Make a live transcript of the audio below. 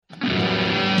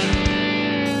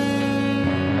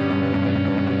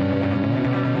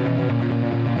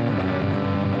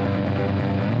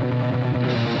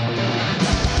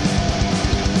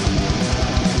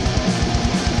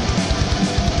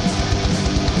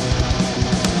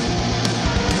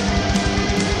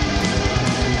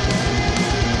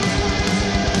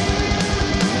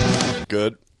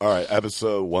good? All right,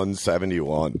 episode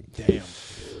 171. Damn.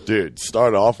 Dude,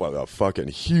 started off with a fucking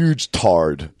huge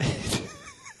tard.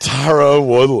 Tyron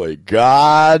Woodley.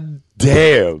 God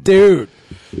damn. Dude,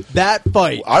 that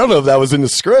fight. I don't know if that was in the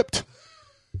script.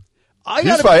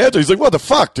 He's like, what the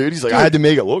fuck, dude? He's like, I had to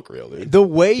make it look real, dude. The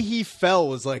way he fell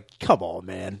was like, come on,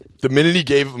 man. The minute he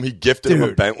gifted him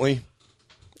a Bentley.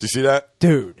 Did you see that?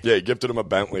 Dude. Yeah, he gifted him a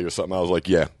Bentley or something. I was like,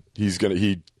 yeah,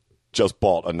 he just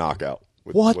bought a knockout.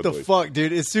 What the fuck,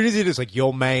 dude? As soon as he just like,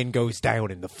 your man goes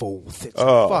down in the fourth. It's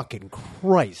fucking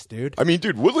Christ, dude. I mean,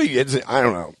 dude, Woodley, I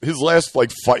don't know. His last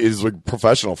fight, his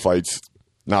professional fights,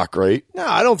 not great. No,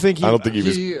 I don't think he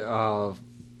was. He is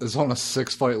on a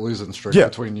 6-fight losing streak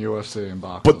between UFC and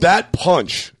boxing. But that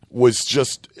punch was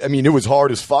just, I mean, it was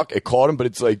hard as fuck. It caught him, but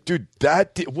it's like, dude,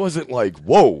 it wasn't like,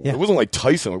 whoa. Yeah. It wasn't like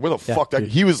Tyson. Like, where the fuck?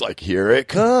 He was like, here it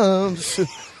comes.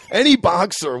 Any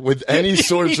boxer with any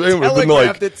sort of training would have been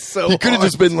like, he could have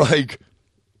just been like,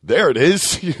 there it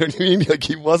is. You know what I mean? Like,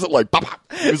 he wasn't like, pop,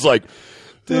 pop. He was like,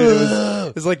 dude,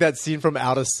 it was like that scene from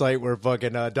Out of Sight where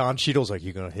fucking Don Cheadle's like,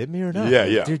 you gonna hit me or not? Yeah,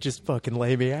 yeah. Dude, just fucking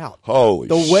lay me out. Holy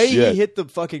shit. The way he hit the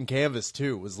fucking canvas,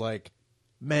 too, was like,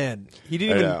 man, he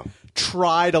didn't even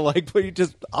try to like, but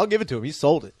I'll give it to him. He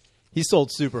sold it. He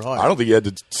sold super hard. I don't think he had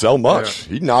to sell much.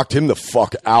 Yeah. He knocked him the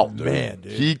fuck out, dude. Man,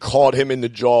 dude. He caught him in the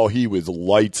jaw. He was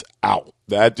lights out.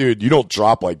 That dude, you don't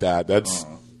drop like that. That's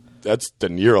De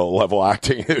Niro level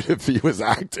acting if he was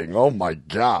acting. Oh, my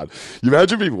God. You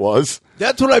imagine if he was?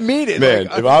 That's what I mean. Man,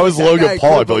 if I was Logan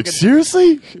Paul, I'd be like,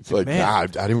 seriously? It's like, nah, I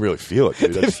didn't really feel it,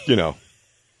 dude. That's, you know.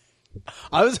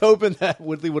 I was hoping that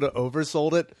Woodley would have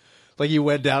oversold it. Like, he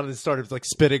went down and started, like,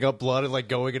 spitting up blood and, like,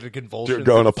 going into convulsions. Dude,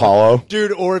 going Apollo.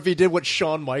 Dude, or if he did what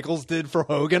Shawn Michaels did for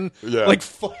Hogan. Yeah. Like,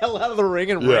 fell out of the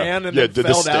ring and ran and then did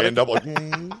fell the down. stand-up,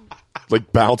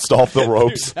 like, bounced off the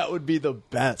ropes. Dude, that would be the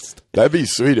best. That'd be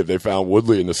sweet if they found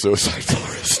Woodley in the Suicide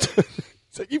Forest.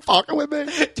 It's like, you fucking with me?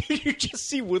 Dude, you just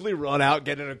see Woodley run out,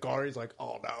 get in a car. He's like,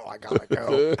 oh, no, I gotta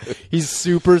go. He's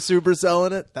super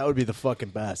selling it. That would be the fucking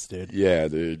best, dude. Yeah,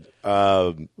 dude.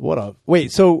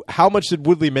 Wait, so how much did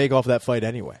Woodley make off that fight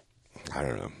anyway? I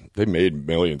don't know. They made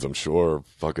millions, I'm sure.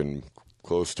 Fucking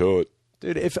close to it.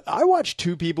 Dude, if I watch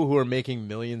two people who are making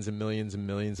millions and millions and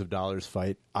millions of dollars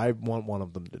fight, I want one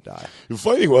of them to die. The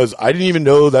funny thing was, I didn't even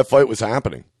know that fight was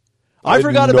happening. I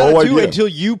forgot about it, too, until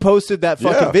you posted that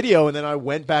fucking video, and then I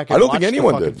went back and watched the fucking fight.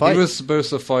 I don't think anyone did. He was supposed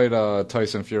to fight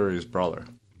Tyson Fury's brother.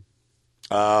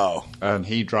 Oh. And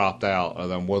he dropped out,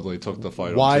 and then Woodley took the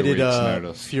fight Why on 2 did weeks'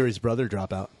 notice. Fury's brother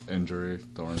drop out? Injury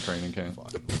during training camp.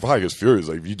 Probably because Fury's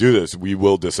like, if you do this, we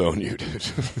will disown you, dude.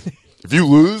 If you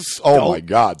lose, my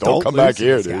God, don't come back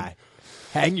here, dude. Guy.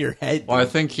 Hang your head. Well, I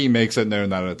think he makes it known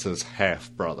that it's his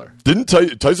half-brother. Didn't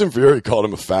Tyson Fury called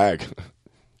him a fag?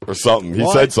 Or something. He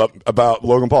said something about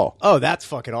Logan Paul. Oh, that's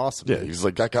fucking awesome. Yeah, he was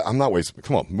like, that guy, I'm not wasting.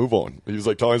 Come on, move on. He was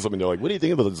like telling something. They're like, what do you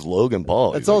think about this Logan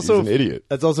Paul? That's he's an idiot.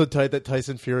 That's also tight that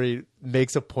Tyson Fury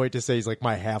makes a point to say he's like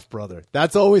my half brother.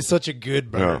 That's always such a good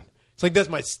burn. Yeah. It's like, that's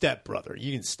my step brother.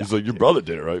 You can stop. He's like, your brother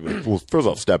did it, right? Like, well, first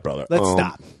off, step brother. Let's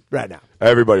stop right now.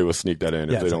 Everybody will sneak that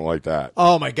in if they don't like that.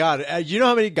 Oh my God. You know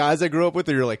how many guys I grew up with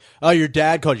that you're like, oh, your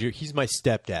dad called you. He's my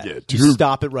stepdad. Yeah, dude,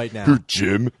 stop it right now. Dude,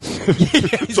 Jim.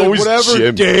 It's always like, whatever,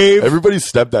 Jim. Dave. Everybody's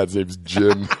stepdad's name's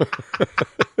Jim.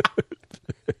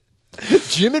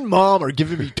 Jim and Mom are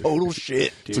giving me total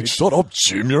shit, dude. It's like, shut up,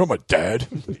 Jim. You're not my dad.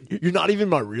 You're not even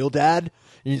my real dad.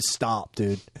 You need to stop,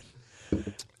 dude.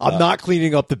 I'm not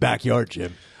cleaning up the backyard,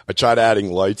 Jim. I tried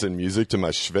adding lights and music to my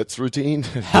schwitz routine.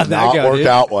 How'd that go, work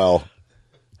out well.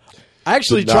 I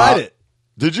actually tried it.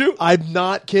 Did you? I'm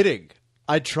not kidding.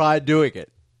 I tried doing it.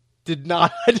 I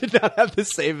did not have the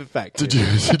same effect. Did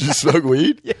you smoke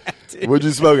weed? Yeah, dude. What'd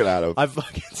you smoke it out of? I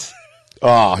fucking...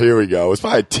 Oh, here we go. It's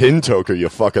probably a tin toker, you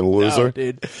fucking loser. No,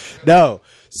 dude. No.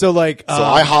 So, like... So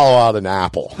I hollow out an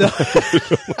apple.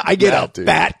 I get a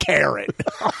fat carrot.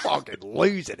 I'm fucking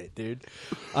losing it, dude.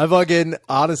 I fucking...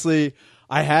 Honestly,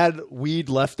 I had weed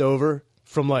left over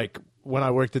from, like, when I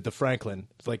worked at the Franklin.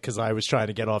 Like, because I was trying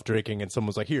to get off drinking, and someone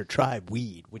was like, here, try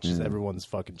weed, which is everyone's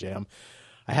fucking jam.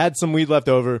 I had some weed left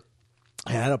over.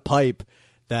 I had a pipe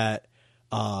that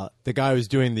the guy who was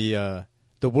doing the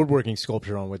woodworking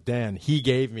sculpture on with Dan, he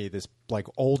gave me this, like,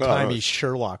 old-timey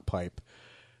Sherlock pipe.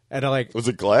 And I like, was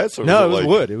it glass? Or no, was it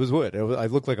was wood. It was wood. I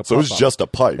looked like a. So it was just a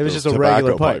pipe. It was just a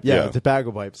regular pipe. Yeah, a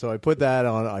tobacco pipe. So I put that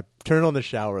on. I turned on the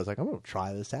shower. I was like, I'm gonna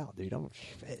try this out, dude. I'm a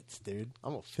schwitz, dude.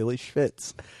 I'm a Philly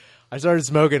schwitz. I started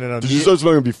smoking, and did you start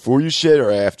smoking before you shit or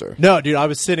after? No, dude. I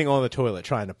was sitting on the toilet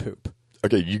trying to poop.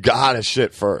 Okay, you gotta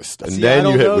shit first, and then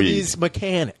you hit weed. I don't know these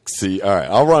mechanics. See, all right,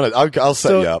 I'll run it. I'll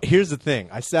set you up. Here's the thing.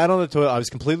 I sat on the toilet. I was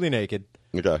completely naked.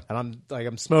 Okay. And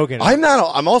I'm smoking.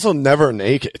 I'm also never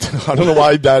naked. I don't know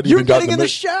why Dad You're even got getting in the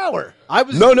shower. I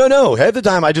was No. Half the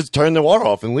time I just turn the water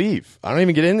off and leave. I don't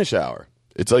even get in the shower.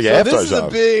 It's like So after I this is shower.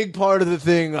 a big part of the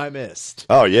thing I missed.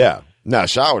 Oh yeah. No,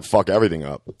 shower would fuck everything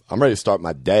up. I'm ready to start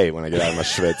my day when I get out of my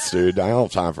schwitz, dude. I don't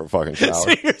have time for a fucking shower.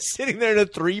 So you're sitting there in a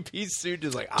 3-piece suit,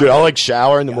 just like Dude, I'll like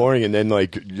shower in the morning and then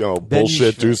like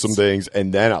bullshit, do schwitz. some things,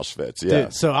 and then I'll schwitz. Yeah.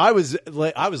 Dude, so I was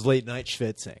late night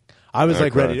schwitzing. I was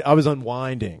like Okay. ready. I was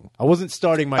unwinding. I wasn't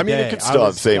starting my I mean, day. it could still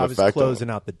have the same I was effect, though. closing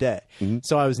out the day.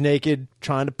 So I was naked,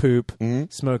 trying to poop,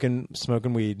 smoking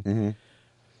weed, and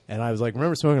I was like,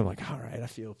 remember smoking? I'm like, all right, I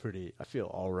feel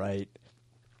all right.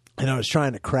 And I was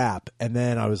trying to crap, and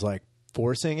then I was like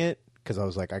forcing it because I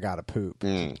was like, I gotta poop,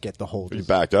 get the whole. You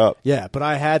backed up. Yeah, but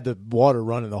I had the water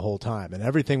running the whole time, and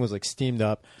everything was like steamed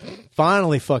up.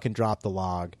 Finally, fucking dropped the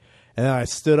log, and then I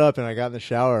stood up and I got in the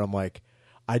shower. And I'm like,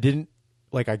 I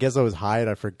guess I was high and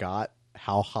I forgot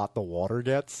how hot the water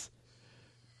gets.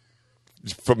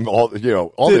 From all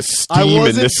all Dude, this steam I and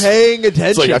wasn't this. paying attention.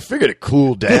 It's like I figured it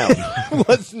cooled down. I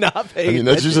was not paying. I mean,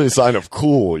 that's attention. usually a sign of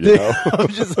cool, you know. I'm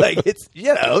just like, it's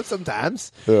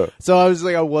sometimes. Yeah. So I was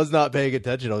like, I was not paying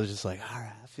attention. I was just like, all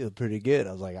right, I feel pretty good.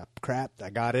 I was like, I crapped.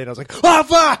 I got in. I was like, oh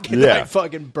fuck! And then I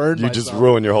fucking burned You myself. just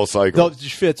ruined your whole cycle. The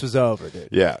schwitz was over, dude.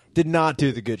 Yeah. Did not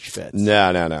do the good schwitz.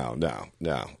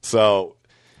 No. So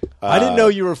I didn't know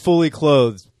you were fully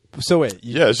clothed. So wait,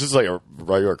 yeah, it's just like a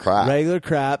regular crap. regular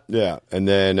crap. Yeah, and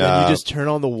then And you just turn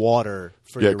on the water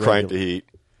for your crank the regular. heat.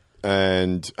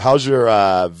 And how's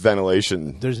your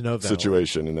ventilation? There's no ventilation.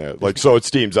 situation in there. Like, so it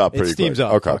steams up It pretty steams quick.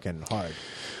 up Okay. fucking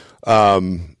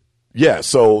hard. Yeah,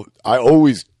 so I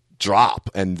always drop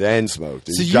and then smoke.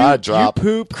 So You gotta drop you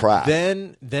poop, crap.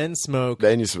 then smoke.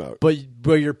 Then you smoke.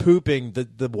 But you're pooping,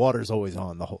 the water's always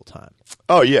on the whole time.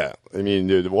 Oh yeah, I mean,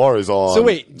 dude, the water is on. So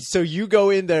wait, so you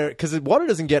go in there because the water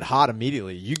doesn't get hot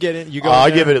immediately. You get in, you go. I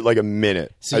in there, give it like a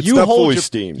minute. So it's you not hold fully your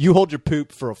steamed. You hold your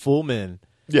poop for a full minute.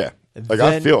 Yeah, And like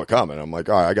I then- feel it coming. I'm like,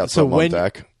 all right, I got So something on when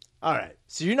deck. all right,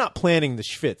 so you're not planning the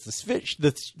schwitz.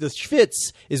 The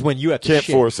schwitz is when you have to Can't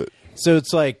shit. force it. So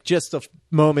it's like just a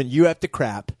moment you have to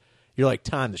crap. You're like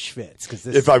time to schwitz because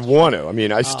If I want to, I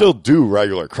mean, I still do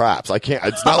regular craps. I can't.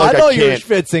 It's not I like I, thought you were can't.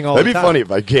 schwitzing all That'd the be time. funny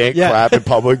if I can't Yeah. crap in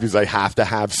public because I have to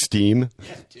have steam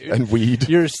and weed.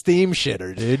 you're a steam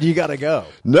shitter, dude. You gotta go.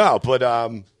 No, but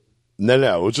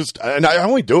no. It's just, and I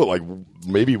only do it like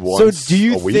maybe once. So do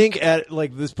you a week. think at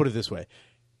like let's put it this way,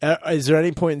 is there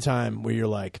any point in time where you're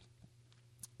like,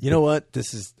 you know what,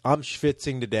 I'm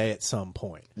schwitzing today at some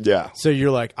point? Yeah. So you're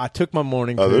like, I took my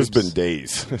morning. Oh, there's poops. been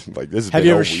days. Like this has Have been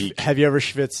you a ever week. have you ever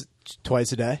schwitz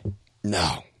twice a day?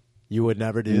 No. You would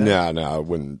never do that. No, I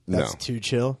wouldn't. That's no, too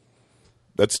chill.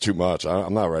 that's too much.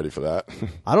 I'm not ready for that.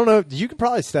 I don't know. You could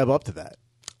probably step up to that.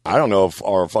 I don't know if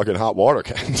our fucking hot water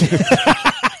can.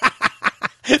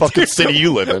 Fucking city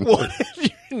you live in. What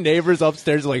if your neighbors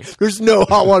upstairs are like, there's no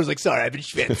hot water? It's like, sorry, I've been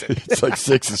schwitzing. It's like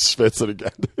 6 is schwitzing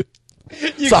again.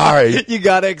 You Sorry. You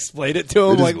got to explain it to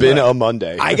him. It has like, been look, a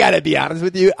Monday. I got to be honest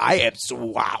with you. I am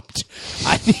swamped.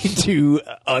 I need to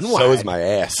unwind. So is my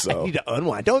ass. I So need to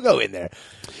unwind. Don't go in there.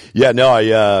 yeah,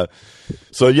 no,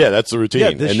 So yeah, that's the routine. Yeah,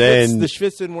 and the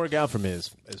schwitz didn't work out for me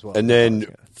as well. And then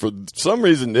for some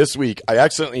reason this week, I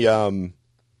accidentally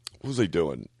what was I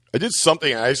doing? I did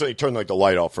something. I accidentally turned like the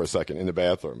light off for a second in the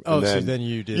bathroom. Oh, and so then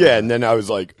you did Yeah, that. and then I was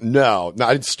like, no,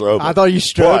 I didn't strobe it. I thought you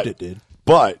strobed But- it, dude.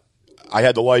 But I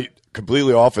had the light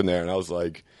completely off in there, and I was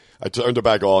like, I turned it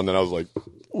back on, and then I was like,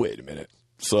 wait a minute.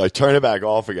 So I turned it back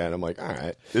off again. I'm like, all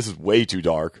right, this is way too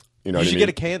dark. You know You what I should mean? get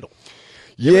a candle.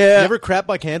 Yeah. You ever crap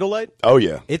by candlelight? Oh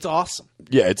yeah. It's awesome.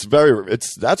 Yeah, that's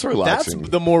That's relaxing.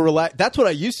 the more relaxed. That's what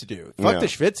I used to do. Fuck Yeah. the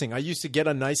schwitzing. I used to get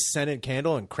a nice scented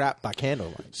candle and crap by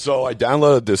candlelight. So I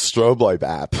downloaded this strobe light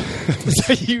app.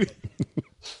 So you,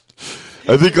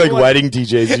 I think like wedding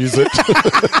DJs use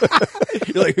it.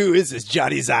 you're like, who is this?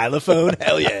 Johnny Xylophone?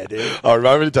 Hell yeah, dude. I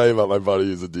remember to tell you about my buddy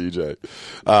who's a DJ,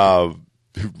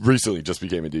 who recently just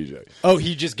became a DJ. Oh,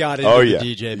 he just got into Oh the yeah,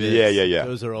 DJ biz. yeah.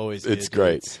 Those are always it's good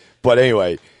great. beats. But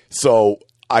anyway, so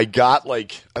I got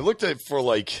like I looked at for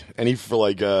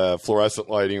fluorescent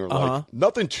lighting or like Uh-huh.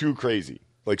 nothing too crazy,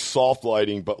 like soft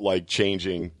lighting, but like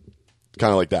changing,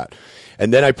 kind of like that.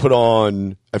 And then I put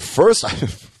on at first.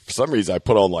 For some reason, I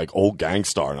put on like old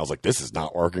Gangstar, and I was like, "This is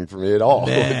not working for me at all."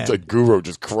 Man. It's like Guru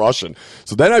just crushing.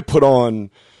 So then I put on.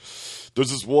 There's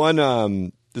this one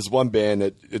band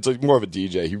that it's like more of a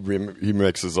DJ. He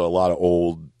mixes a lot of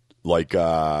old like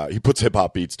he puts hip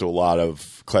hop beats to a lot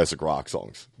of classic rock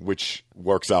songs, which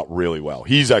works out really well.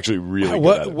 He's actually really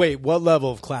good at it. Wait, what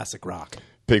level of classic rock?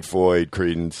 Pink Floyd,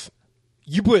 Creedence.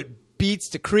 You put beats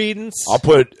to Creedence. I'll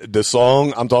put the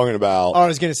song I'm talking about. Oh, I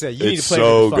was gonna say you need to play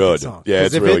so the fucking good. song. Yeah,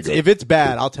 it's if really good. If it's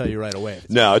bad, I'll tell you right away.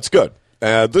 No, it's good.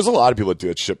 There's a lot of people that do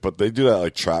that shit, but they do that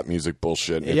like trap music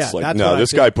bullshit. It's Yeah, like, that's no, what I this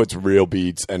think. guy puts real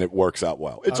beats and it works out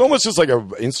well. It's almost just like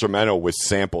an instrumental with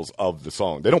samples of the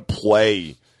song. They don't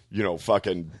play,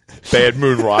 fucking Bad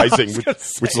Moon Rising, which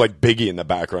is like Biggie in the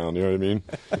background. You know what I mean?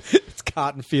 It's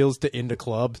Cotton Fields to Into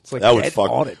Club. It's like That would get fuck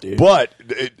on it, dude. But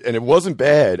it wasn't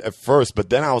bad at first,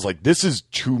 but then I was like, this is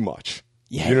too much.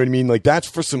 Yeah. You know what I mean? Like that's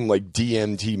for some like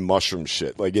DMT mushroom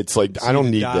shit. Like it's like I don't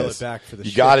you need dial this. it back for the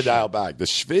you got to schwitz dial shit. back. The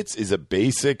schwitz is a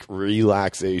basic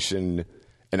relaxation,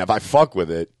 and if I fuck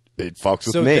with it, it fucks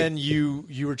with So me. then you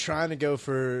were trying to go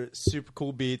for super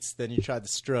cool beats. Then you tried the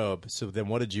strobe. So then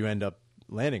what did you end up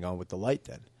landing on with the light?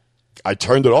 Then I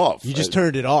turned it off. you just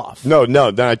turned it off. No.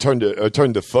 Then I turned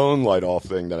the phone light off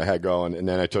thing that I had going, and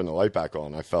then I turned the light back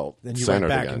on. I felt Then you centered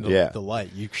went back again. in Yeah. the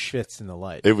light. You schwitz in the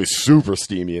light. It was super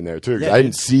steamy in there too. 'Cause Yeah, I dude.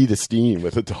 didn't see the steam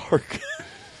with the dark.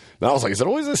 And I was like, "Is it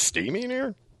always this steamy in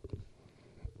here?"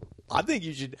 I think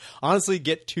you should honestly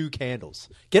get 2 candles.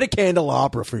 Get a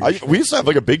candelabra for your We used to have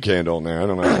like a big candle in there. I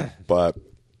don't know, but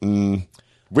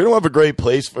we don't have a great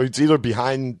place for. It's either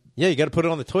behind. Yeah, you got to put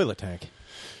it on the toilet tank.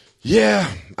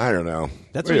 Yeah, I don't know.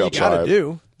 That's Maybe what I'll you got try to it.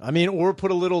 do. I mean, or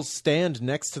put a little stand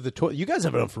next to the toilet. You guys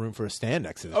have enough room for a stand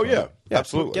next to the Oh, toilet. yeah,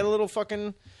 absolutely. Get a little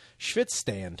fucking schwitz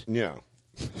stand. Yeah,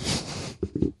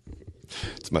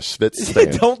 it's my schwitz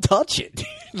stand. Don't touch it.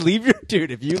 Leave your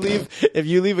dude. If you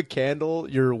leave a candle,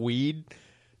 your weed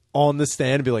on the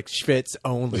stand, and be like schwitz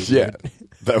only. Dude. Yeah,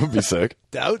 that would be sick.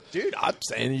 Dude, I'm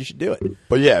saying you should do it.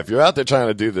 But yeah, if you're out there trying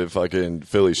to do the fucking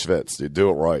Philly schwitz, dude, do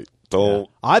it right. Don't.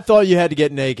 I thought you had to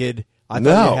get naked. I thought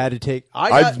No. you had to take.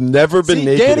 I've never been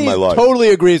naked Danny in my life. Totally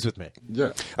agrees with me.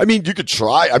 Yeah. I mean, you could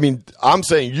try. I mean, I'm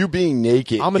saying you being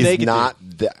naked I'm a is naked not.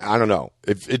 I don't know.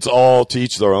 If it's all to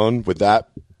each their own with that.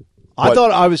 I But-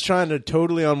 thought I was trying to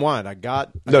totally unwind. I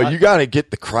got you got to get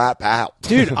the crap out,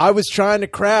 dude. I was trying to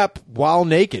crap while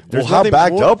naked. There's Well, how nothing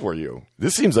backed more- up were you?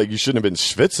 This seems like you shouldn't have been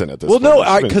schwitzing at this Well, point. no, You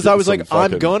should've been because I was getting like, some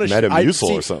I'm fucking gonna Metamucil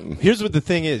see, or something. Here's what the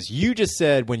thing is: you just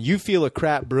said when you feel a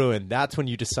crap brewing, that's when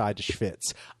you decide to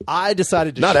schwitz. I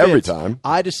decided to Not schwitz. every time.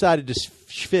 I decided to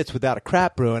schwitz without a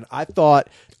crap brewing. I thought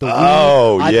the weed,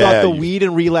 Oh, I yeah, thought the you- weed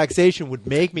and relaxation would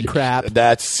make me crap.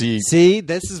 That's See,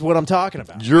 this is what I'm talking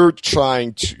about. you're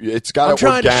trying to. It's got I'm to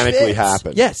trying organically to schwitz.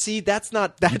 happen. Yeah, see, that's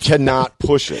not You that. cannot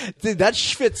push it. Dude, that's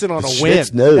schwitzing on a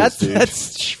Schwitz whim. knows, dude.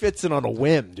 That's schwitzing on a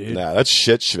whim, dude. Nah, that's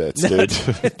shit schwitz, dude.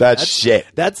 That's shit.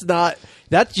 That's not.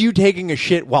 That's you taking a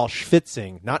shit while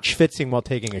schwitzing, not schwitzing while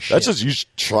taking a shit. That's just you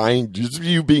trying. Just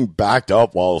you being backed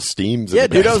up while steam's. yeah,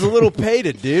 in the dude. I was a bathroom. little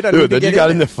pated, dude. I need Dude, to then get you got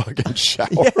in in there. the fucking shower.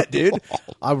 Yeah, dude.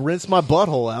 I rinsed my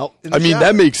butthole out. In the I mean, shower.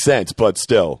 that makes sense, but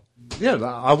still. Yeah,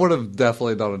 I would have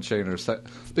definitely done a chain or set.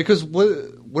 Because what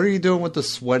are you doing with the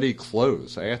sweaty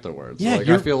clothes afterwards? Yeah, like,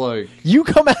 I feel like you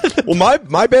come out of the. Well,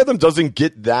 my bathroom doesn't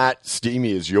get that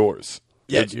steamy as yours.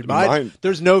 Yeah, It's dude. mine.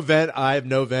 There's no vent. I have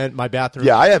no vent. My bathroom.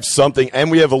 Yeah, I have something,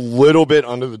 and we have a little bit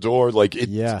under the door. Like,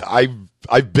 Yeah.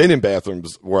 I've been in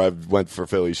bathrooms where I've went for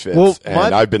Philly schwitz, Well,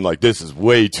 and I've been like, this is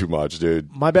way too much,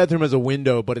 dude. My bathroom has a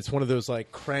window, but it's one of those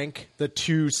like the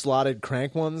 2 slotted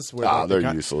crank ones. Where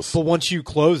They're useless. But once you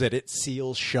close it, it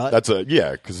seals shut. That's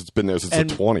because it's been there since the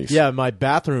 20s. Yeah, my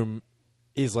bathroom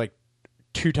is like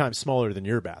 2 times smaller than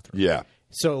your bathroom. Yeah.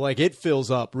 So like it fills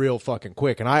up real fucking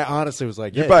quick, and I honestly was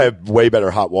like, You yeah, probably have way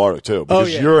better hot water, too,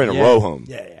 because yeah. you're in a Yeah. row home.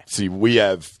 Yeah. See, we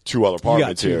have 2 other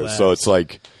apartments 2 here, labs. so it's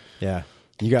like yeah.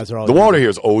 You guys are all the water here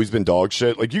has always been dog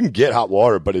shit. Like, you can get hot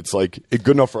water, but it's like it's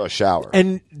good enough for a shower.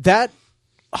 And that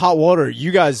hot water,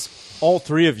 you guys, all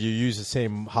 3 of you use the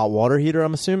same hot water heater.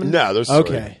 I'm assuming. No, there's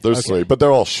okay. 3. There's okay. 3, but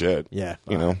they're all shit. Yeah.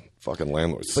 You know, fucking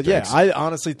landlords. But yeah, I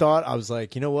honestly thought I was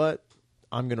like, you know what?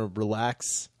 I'm gonna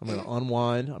relax. I'm gonna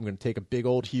unwind. I'm gonna take a big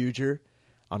old huger.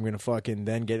 I'm gonna fucking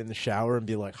then get in the shower and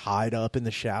be like hide up in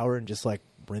the shower and just like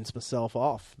rinse myself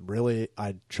off. Really,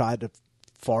 I tried to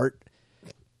fart.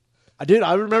 I did.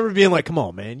 I remember being like, "Come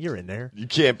on, man, you're in there." You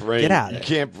can't bring. Get out of You there.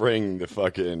 can't bring the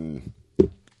fucking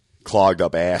clogged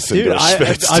up ass Dude, into a I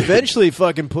schwitz, dude. eventually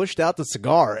fucking pushed out the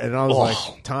cigar and I was Oh.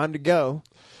 like, "Time to go."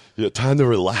 Yeah, time to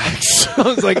relax. I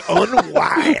was like,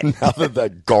 "Unwind." Now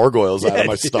that gargoyle's out of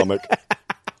my stomach.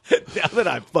 Now that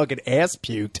I fucking ass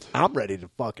puked, I'm ready to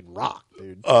fucking rock,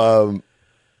 dude.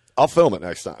 I'll film it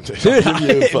next time. Dude. Dude, I'll give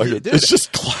you a fucking- dude. it's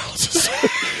just clouds.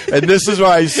 And this is where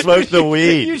I smoke the You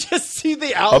weed. just see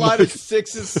the outline like- of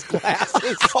Six's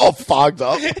glasses. All fogged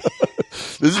up.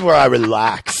 This is where I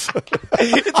relax.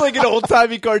 It's like an old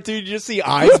timey cartoon. You just see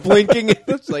eyes blinking.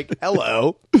 It's like,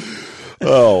 hello.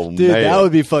 Oh, Dude, man. that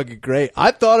would be fucking great.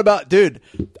 I thought about, dude,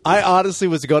 I honestly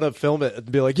was going to film it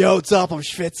and be like, yo, what's up? I'm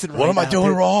schwitzing right now. What am I doing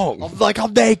dude. wrong?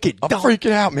 I'm naked. I'm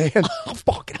freaking out, man. I'm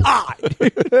fucking hot.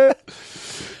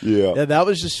 Yeah. Yeah, that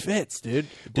was just Fitz, dude.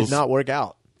 It did not work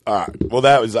out. All right. Well,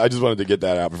 I just wanted to get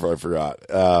that out before I forgot.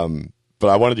 But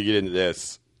I wanted to get into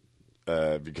this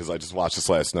because I just watched this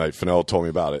last night. Fennell told me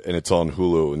about it, and it's on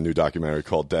Hulu, a new documentary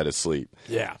called Dead Asleep.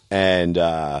 Yeah. And,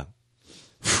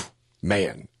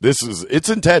 man, it's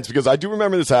intense because I do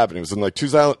remember this happening. It was in like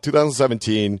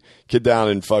 2017, kid down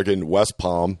in fucking West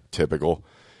Palm, typical.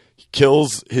 He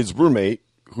kills his roommate,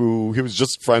 who he was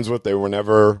just friends with. They were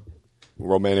never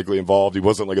romantically involved. He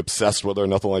wasn't like obsessed with her,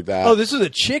 nothing like that. Oh, this was a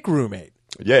chick roommate.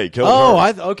 Yeah, he killed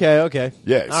her. Okay.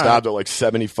 Yeah, he All stabbed her like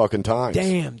 70 fucking times.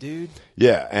 Damn, dude.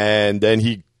 Yeah, and then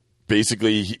he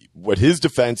basically, what his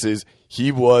defense is,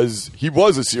 he was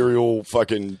a serial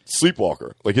fucking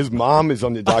sleepwalker. Like his mom is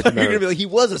on the You're documentary, gonna be like, he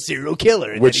was a serial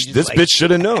killer, and which then he this just, like, bitch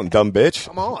should have known, dumb bitch.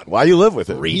 Come on. Why you live with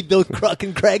it? read the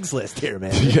fucking Craigslist here,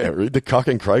 man. Yeah, read the cock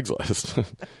and Craigslist.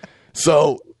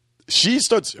 So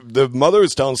the mother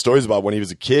is telling stories about when he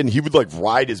was a kid, and he would like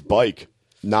ride his bike,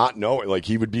 not knowing, like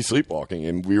he would be sleepwalking.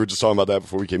 And we were just talking about that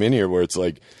before we came in here, where it's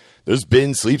like, there's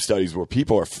been sleep studies where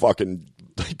people are fucking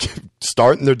like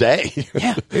starting their day.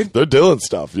 Yeah. They're doing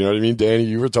stuff. You know what I mean? Danny,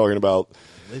 you were talking about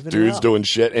dudes doing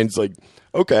shit, and it's like,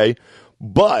 okay,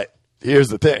 but here's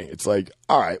the thing. It's like,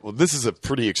 all right, well, this is a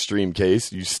pretty extreme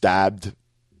case. You stabbed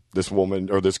this woman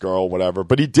or this girl, whatever.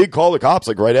 But he did call the cops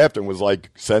like right after and was like,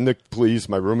 send the police.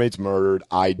 My roommate's murdered.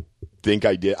 I think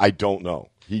I did. I don't know.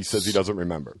 He says he doesn't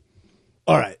remember.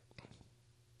 All right.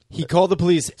 He called the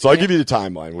police. So I'll give you the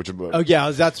timeline.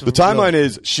 That's the timeline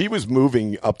is she was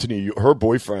moving up to New York. Her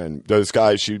boyfriend, this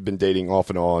guy she'd been dating off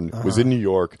and on, was in New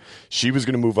York. She was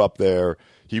going to move up there.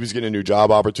 He was getting a new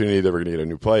job opportunity. They were going to get a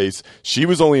new place. She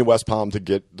was only in West Palm to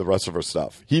get the rest of her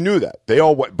stuff. He knew that. They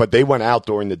all went, but they went out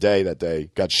during the day that day,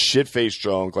 got shit-faced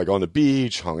drunk, like on the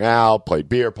beach, hung out, played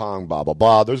beer pong, blah, blah,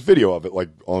 blah. There's video of it, like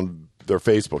on their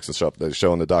Facebooks and stuff they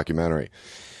show in the documentary.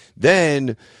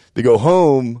 Then they go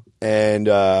home and,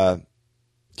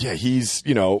 he's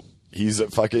a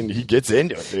fucking, he gets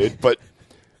into it, dude. But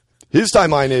his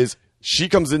timeline is she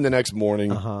comes in the next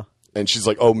morning and she's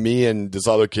like, oh, me and this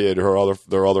other kid,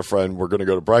 their other friend, we're going to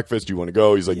go to breakfast. Do you want to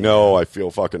go? He's like, no, I feel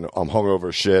I'm hungover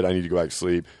as shit. I need to go back to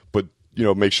sleep. But,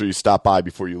 make sure you stop by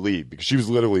before you leave, because she was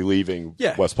literally leaving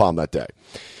West Palm that day.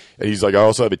 And he's like, I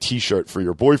also have a T-shirt for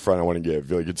your boyfriend I want to give.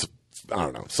 Like, it's, I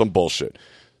don't know, some bullshit.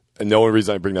 And the only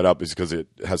reason I bring that up is because it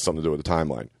has something to do with the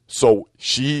timeline. So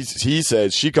he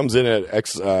says she comes in at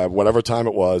X, whatever time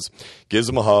it was, gives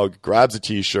him a hug, grabs a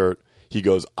T-shirt. He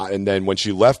goes, and then when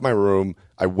she left my room,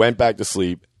 I went back to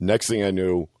sleep. Next thing I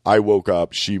knew, I woke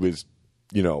up. She was,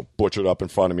 butchered up in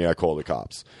front of me. I called the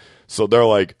cops. So they're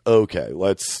like, okay,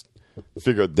 let's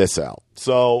figure this out.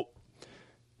 So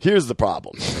here's the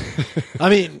problem. I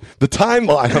mean, the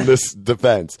timeline on this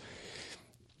defense.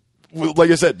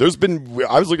 Like I said, I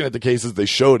was looking at the cases they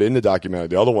showed in the documentary,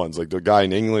 the other ones, like the guy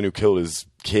in England who killed his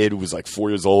kid who was like 4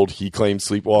 years old. He claimed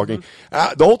sleepwalking.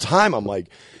 The whole time I'm like,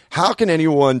 how can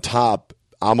anyone top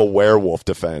I'm a werewolf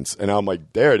defense? And I'm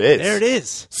like, there it is. There it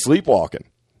is. Sleepwalk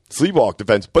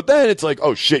defense. But then it's like,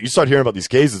 oh shit, you start hearing about these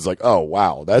cases like, oh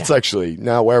wow, that's actually,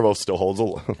 now werewolf still holds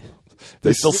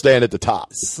they still stand at the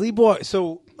top. Sleepwalk.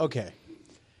 So, okay.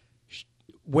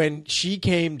 When she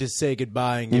came to say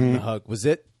goodbye and give him the hug, was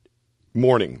it?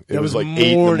 Morning. It was like morning.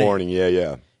 8 in the morning.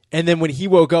 Yeah. And then when he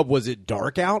woke up, was it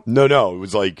dark out? No. It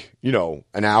was like,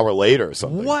 an hour later or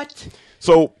something. What?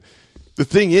 So the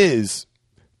thing is,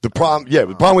 the problem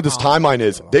with this timeline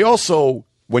is they also,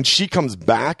 when she comes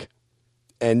back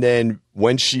and then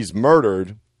when she's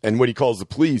murdered and when he calls the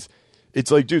police,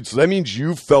 it's like, dude, so that means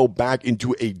you fell back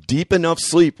into a deep enough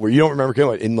sleep where you don't remember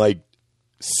killing it in like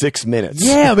 6 minutes.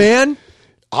 Yeah, man.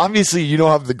 Obviously, you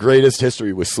don't have the greatest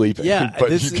history with sleeping. Yeah,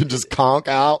 but you can just conk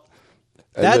out.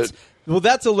 That's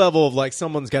a level of like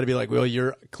someone's got to be like, well,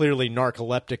 you're clearly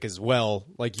narcoleptic as well.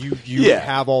 Like you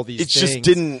have all these. It things. just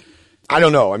didn't. I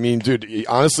don't know. I mean, dude,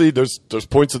 honestly, there's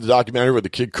points of the documentary where the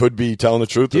kid could be telling the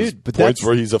truth. There's points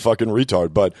where he's a fucking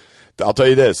retard. But I'll tell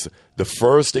you this: the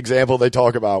first example they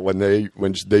talk about when they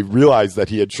realized that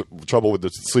he had trouble with the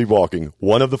sleepwalking,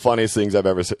 one of the funniest things I've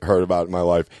ever heard about in my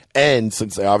life. And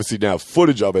since they obviously now have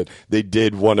footage of it, they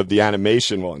did one of the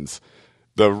animation ones.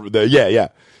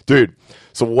 Dude.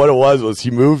 So what it was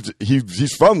he moved.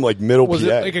 He's from like middle PA. Was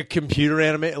it like a computer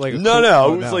animation? Like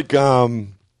no. It was like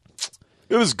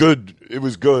It was good. It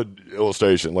was good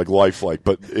illustration, like lifelike,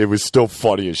 but it was still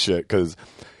funny as shit.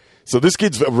 So this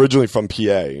kid's originally from PA,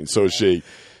 and so is she.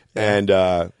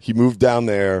 And he moved down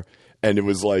there, and it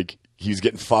was like he's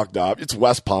getting fucked up. It's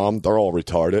West Palm. They're all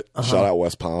retarded. Shout out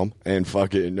West Palm. And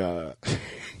fucking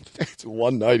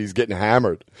one night he's getting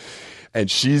hammered. And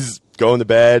she's going to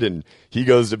bed and he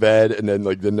goes to bed. And then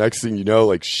like the next thing you know,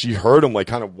 like she heard him like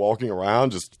kind of walking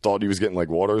around, just thought he was getting like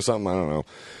water or something. I don't know.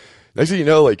 Next thing you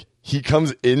know, like he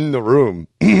comes in the room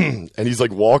and he's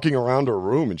like walking around her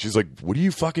room and she's like, what are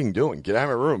you fucking doing? Get out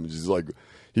of my room. And he's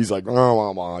like,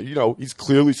 oh, you know, he's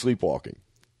clearly sleepwalking.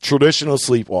 Traditional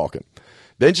sleepwalking.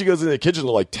 Then she goes in the kitchen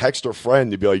to like text her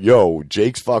friend to be like, yo,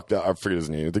 Jake's fucked up. I forget his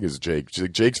name. I think it's Jake. She's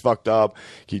like, Jake's fucked up.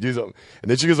 Can you do something? And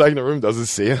then she goes back in the room, doesn't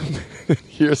see him,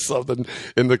 hears something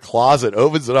in the closet,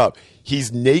 opens it up.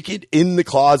 He's naked in the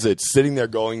closet, sitting there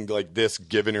going like this,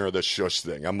 giving her the shush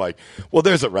thing. I'm like, well,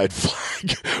 there's a red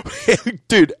flag.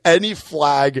 Dude, any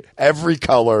flag, every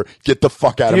color, get the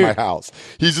fuck out of my house.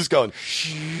 He's just going,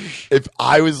 shh. If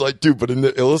I was like, dude, but in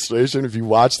the illustration, if you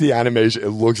watch the animation, it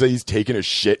looks like he's taking a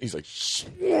shit. He's like, shh.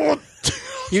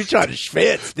 You trying to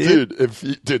schwitz,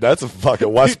 dude. Dude, that's a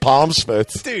fucking West Palm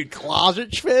schwitz. Dude,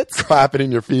 closet schwitz? Crapping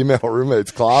in your female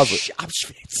roommate's closet. Shh, I'm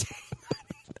schwitzing.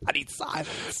 I need silence.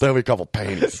 Throw me a couple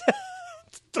panties.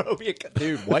 Throw me a...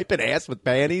 Dude, wiping ass with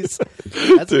panties?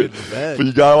 That's dude, good revenge. But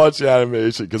you gotta watch the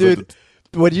animation. Dude,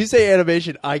 when you say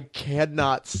animation, I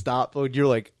cannot stop. When you're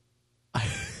like...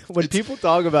 When people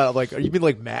talk about it, I'm like, you mean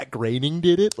like Matt Groening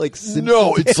did it? Like Simpsons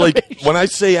no, it's animation? like when I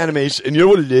say animation, and you know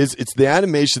what it is? It's the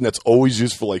animation that's always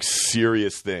used for like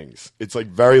serious things. It's like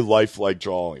very lifelike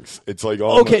drawings. It's like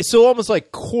okay, so almost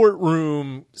like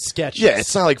courtroom sketches. Yeah,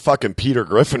 it's not like fucking Peter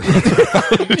Griffin.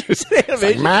 It's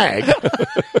like Mag.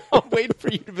 I'm waiting for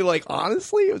you to be like,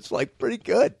 honestly, it was like pretty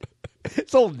good.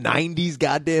 It's old 90s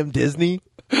goddamn Disney.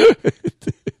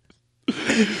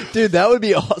 Dude, that would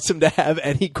be awesome to have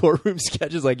any courtroom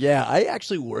sketches. Like, yeah, I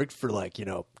actually worked for like, you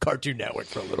know, Cartoon Network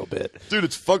for a little bit. Dude,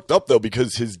 it's fucked up though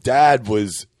because his dad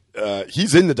was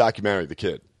he's in the documentary, the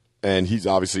kid, and he's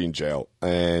obviously in jail.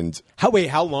 And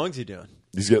how long's he doing?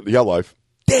 He got life.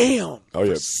 Damn. Oh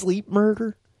yeah. Sleep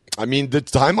murder. I mean, the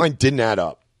timeline didn't add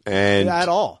up. And at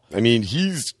all. I mean,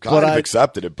 he's kind of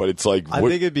accepted it, but it's like I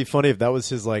think it'd be funny if that was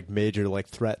his like major like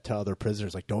threat to other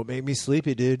prisoners. Like, don't make me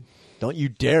sleepy, dude. Don't you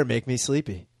dare make me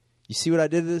sleepy. You see what I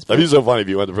did to this? That'd be so funny if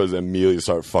you went to prison and immediately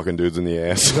start fucking dudes in the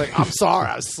ass. He's like, I'm sorry,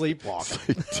 I was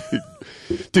sleepwalking.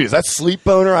 Dude, is that sleep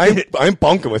boner? I'm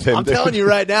bunking with him. I'm telling you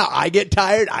right now, I get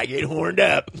tired, I get horned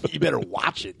up. You better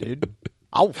watch it, dude.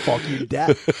 I'll fuck you to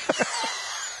death.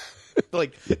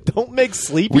 Like, don't make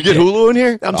sleepy. We get Hulu in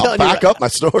here? I'm I'll telling back you, up my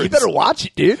stories. You better watch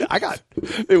it, dude. I got.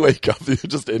 They wake up, you're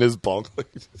just in his bunk.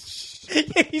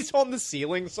 He's on the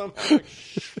ceiling somehow.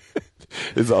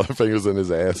 His other finger's in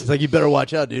his ass. It's like, you better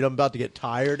watch out, dude. I'm about to get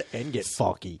tired and get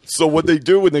funky. So what they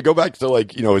do when they go back to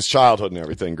like, you know, his childhood and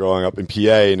everything, growing up in PA,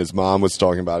 and his mom was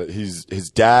talking about it. His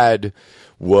dad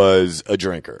was a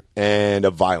drinker and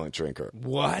a violent drinker.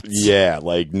 What? Yeah,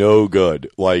 like no good.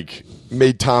 Like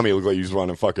made Tommy look like he was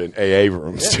running fucking AA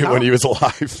rooms when he was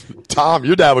alive. Tom,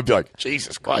 your dad would be like,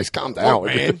 Jesus Christ, calm down,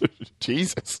 man.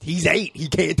 Jesus. He's 8. He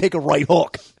can't take a right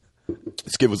hook.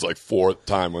 This kid was like 4th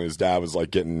time when his dad was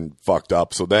like getting fucked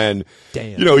up. So then,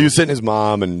 damn. You know, he was sitting his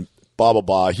mom and blah, blah,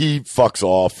 blah. He fucks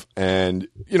off and,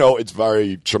 you know, it's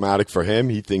very traumatic for him.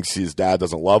 He thinks his dad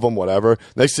doesn't love him, whatever.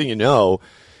 Next thing you know,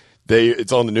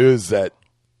 it's on the news that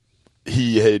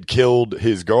he had killed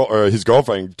his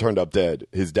girlfriend turned up dead.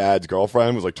 His dad's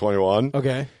girlfriend was like 21.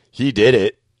 Okay. He did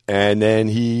it and then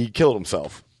he killed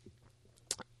himself.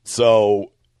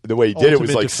 So the way he did it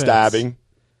was like stabbing.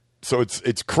 So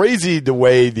it's crazy the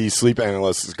way these sleep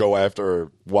analysts go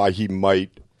after why he might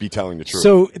be telling the truth.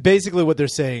 So basically what they're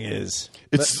saying is...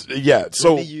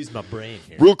 So let me use my brain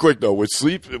here. Real quick, though,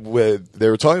 they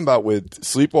were talking about with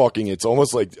sleepwalking, it's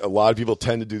almost like a lot of people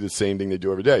tend to do the same thing they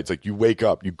do every day. It's like you wake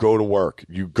up, you go to work,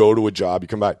 you go to a job, you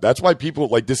come back. That's why people,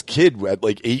 like this kid at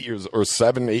like 8 years or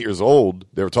 7, 8 years old,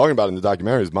 they were talking about it in the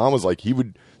documentary, his mom was like,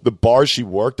 the bar she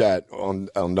worked at on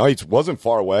nights wasn't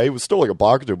far away. It was still like a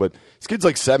block or two, but this kid's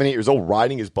like 7, 8 years old,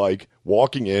 riding his bike,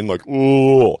 walking in like,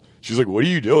 ooh. She's like, what are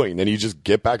you doing? And then he just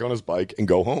get back on his bike and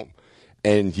go home.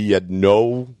 And he had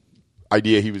no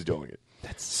idea he was doing it.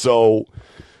 So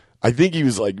I think he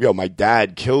was like, yo, my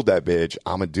dad killed that bitch.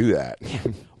 I'm going to do that.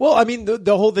 Well, I mean,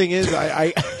 the whole thing is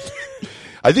I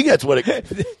think that's what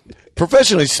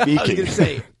professionally speaking. I was going to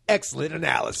say, excellent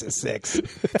analysis, 6.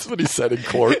 That's what he said in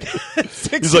court.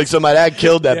 He's like, so my dad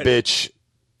killed that bitch.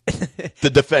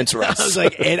 The defense rests. I was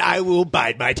like, and I will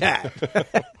bide my time.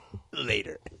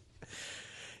 Later.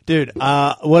 Dude,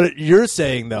 what you're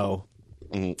saying, though,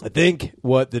 I think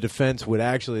what the defense would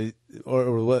actually,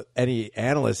 or what any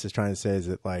analyst is trying to say is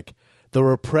that, like, the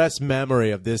repressed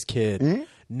memory of this kid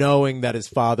knowing that his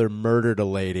father murdered a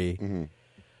lady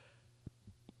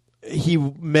he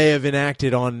may have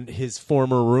enacted on his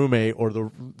former roommate or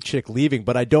the chick leaving,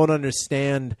 but I don't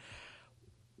understand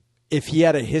if he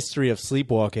had a history of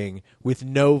sleepwalking with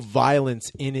no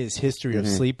violence in his history of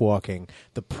sleepwalking.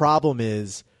 The problem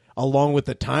is, along with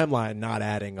the timeline not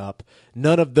adding up,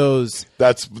 none of those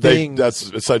that's things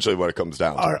essentially what it comes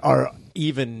down to. are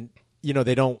even,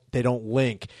 they don't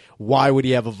link. Why would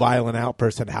he have a violent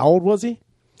outburst? And how old was he?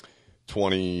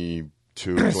 22.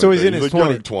 So he's in his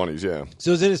 20s, yeah.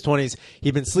 So he's in his 20s.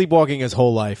 He'd been sleepwalking his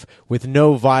whole life with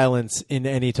no violence in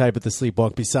any type of the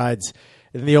sleepwalk besides,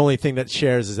 and the only thing that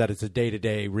shares is that it's a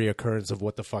day-to-day reoccurrence of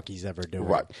what the fuck he's ever doing.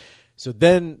 Right. So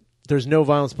then there's no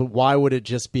violence, but why would it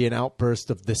just be an outburst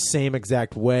of the same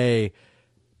exact way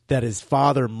that his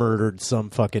father murdered some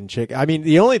fucking chick? I mean,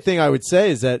 the only thing I would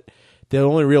say is that the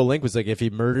only real link was like if he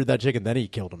murdered that chick and then he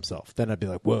killed himself. Then I'd be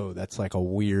like, whoa, that's like a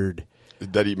weird...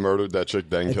 That he murdered that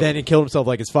chick, then killed Then he killed himself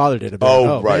like his father did.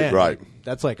 Right.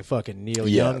 That's like a fucking Neil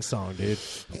Young song, dude.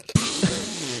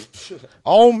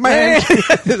 Oh, man.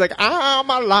 He's like, I'm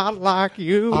a lot like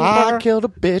you. I killed a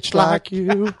bitch like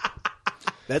you.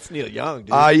 That's Neil Young, dude.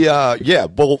 Yeah.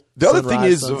 Well, the other thing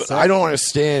Sunrise, is, sunset. I don't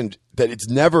understand that it's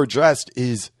never addressed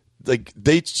is, like,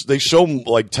 they show,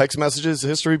 like, text messages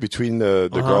history between the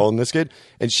girl and this kid,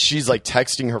 and she's, like,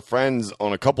 texting her friends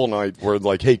on a couple night where,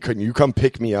 like, hey, couldn't you come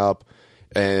pick me up?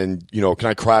 And, can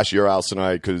I crash your house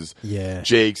tonight? Because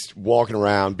Jake's walking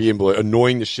around being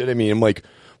annoying the shit at me. I'm like,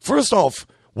 first off,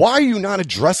 why are you not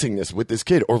addressing this with this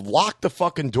kid? Or lock the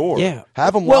fucking door. Yeah.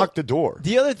 Have him lock the door.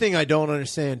 The other thing I don't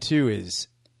understand, too, is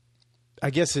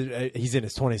I guess he's in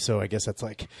his 20s, so I guess that's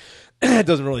like, it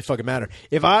doesn't really fucking matter.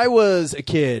 If I was a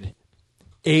kid,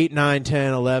 8, 9,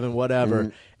 10, 11,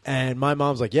 whatever, and my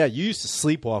mom's like, yeah, you used to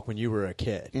sleepwalk when you were a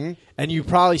kid. And you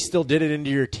probably still did it into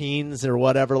your teens or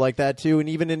whatever like that, too, and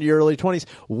even into your early 20s.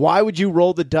 Why would you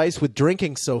roll the dice with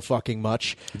drinking so fucking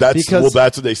much? That's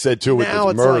what they said, too, with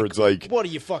this murder. It's like, what are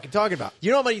you fucking talking about?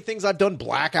 You know how many things I've done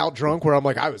blackout drunk where I'm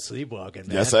like, I was sleepwalking,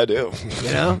 man. Yes, I do.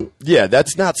 You know? Yeah,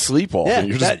 that's not sleepwalking.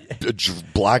 Yeah, You're just a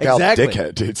blackout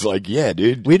dickhead. It's like, yeah,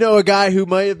 dude. We know a guy who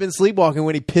might have been sleepwalking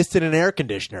when he pissed in an air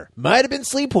conditioner. Might have been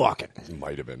sleepwalking.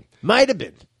 Might have been. Might have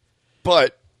been.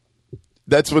 But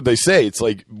that's what they say. It's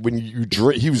like when you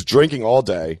drink, he was drinking all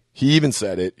day. He even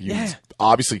said it. He was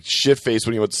obviously shit-faced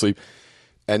when he went to sleep.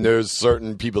 And there's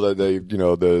certain people that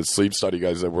the sleep study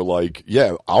guys that were like,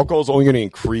 yeah, alcohol is only going to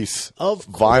increase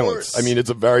violence. I mean, it's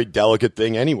a very delicate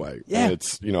thing anyway. Yeah. And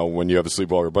it's, when you have a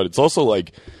sleepwalker. But it's also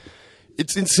like,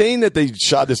 it's insane that they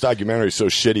shot this documentary so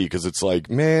shitty because it's like,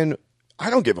 man,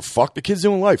 I don't give a fuck. The kid's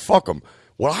doing life. Fuck him.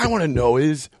 What I want to know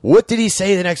is, what did he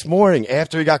say the next morning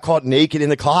after he got caught naked in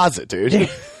the closet, dude?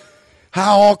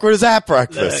 How awkward is that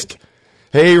breakfast?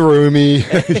 Hey, roomie,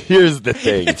 here's the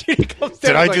thing.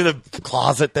 Did I do the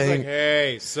closet thing? Like,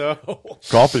 hey, so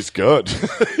coffee's good.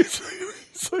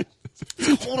 It's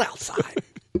cold outside.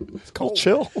 It's cold.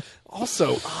 Chill.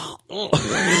 Also,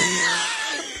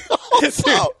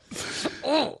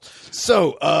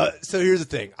 so here's the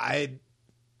thing. I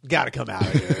gotta come out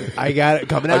of here. I gotta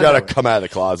come out of the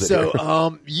closet.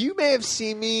 So, you may have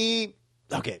seen me.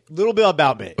 Okay, a little bit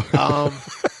about me. I'm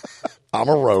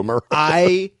a roamer.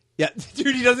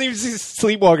 Dude, he doesn't even say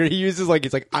sleepwalker. He uses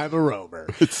it's like I'm a roamer.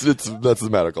 That's the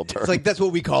medical term. It's like that's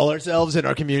what we call ourselves in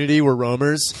our community. We're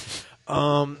roamers.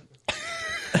 I'm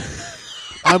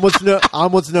what's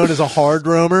known as a hard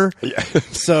roamer. Yeah.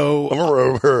 So I'm a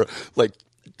roamer, like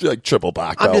triple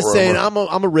black belt. I'm just roamer. saying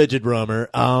I'm a rigid roamer.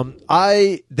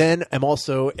 I then am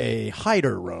also a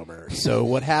hider roamer. So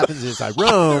what happens is I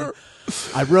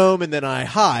roam and then I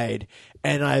hide.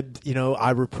 And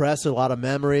I repress a lot of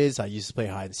memories. I used to play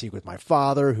hide and seek with my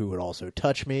father, who would also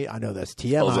touch me. I know that's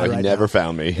TMI. I was like, right he never now.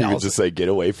 found me. He would just say, "Get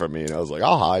away from me," and I was like,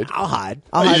 "I'll hide.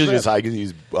 I usually just hide because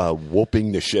he's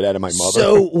whooping the shit out of my mother."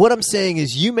 So what I'm saying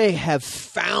is, you may have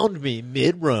found me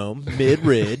mid-roam,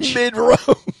 mid-ridge,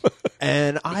 mid-roam,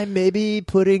 and I may be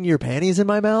putting your panties in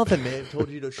my mouth and may have told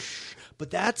you to shh. But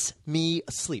that's me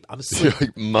asleep. I'm asleep.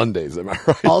 Like Mondays, am I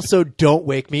right? Also, don't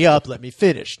wake me up. Let me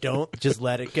finish. Don't just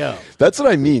let it go. That's what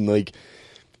I mean. Like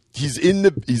he's in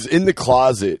the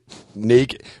closet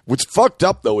naked. What's fucked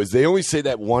up though is they only say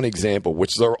that one example,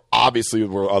 which there obviously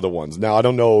were other ones. Now I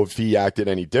don't know if he acted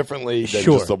any differently than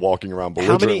just the walking around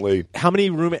belligerently. How many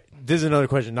roommates? This is another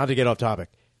question. Not to get off topic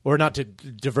or not to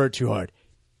divert too hard.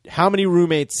 How many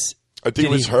roommates? I think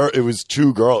it was her. It was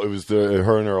two girls. It was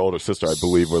her and her older sister, I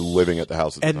believe, were living at the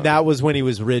house. At the time. That was when he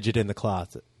was rigid in the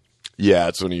closet. Yeah,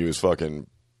 that's when he was fucking.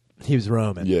 He was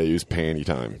roaming. Yeah, he was panty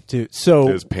time. Dude, so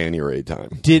It was panty raid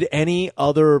time. did any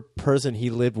other person he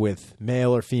lived with,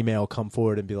 male or female, come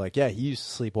forward and be like, yeah, he used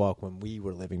to sleepwalk when we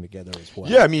were living together as well?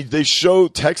 Yeah, I mean, they show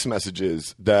text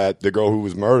messages that the girl who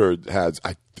was murdered has.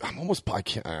 I'm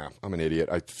an idiot.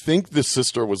 I think the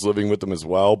sister was living with them as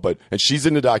well, and she's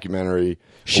in the documentary.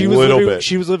 She a was little living, bit.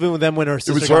 She was living with them when her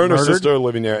sister It was got her and her murdered? sister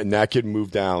living there, and that kid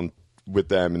moved down with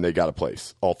them, and they got a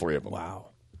place, all three of them. Wow.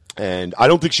 And I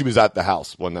don't think she was at the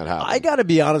house when that happened. I got to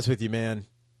be honest with you, man.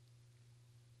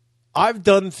 I've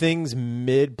done things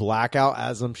mid-blackout,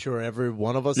 as I'm sure every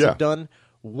one of us have done.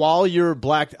 While you're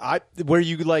blacked, where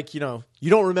you like, you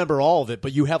don't remember all of it,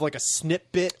 but you have like a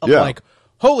snippet of like,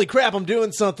 holy crap, I'm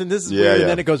doing something. This is weird, and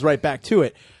then it goes right back to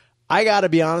it. I got to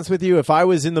be honest with you. If I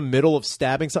was in the middle of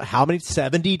stabbing someone, how many?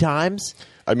 70 times?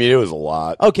 I mean, it was a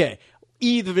lot. Okay.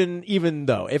 Even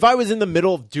though, if I was in the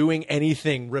middle of doing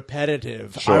anything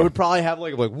repetitive, I would probably have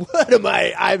like, what am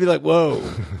I? I'd be like, whoa,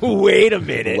 wait a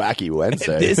minute. Wacky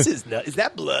Wednesday. This is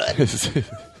that blood?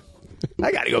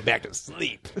 I got to go back to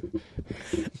sleep.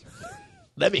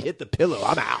 Let me hit the pillow.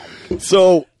 I'm out.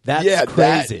 So That's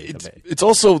crazy. It's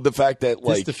also the fact that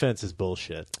This defense is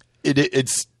bullshit. It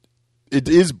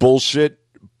is bullshit,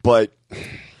 but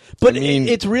But I mean,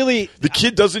 it's really the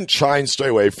kid doesn't try and stray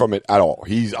away from it at all.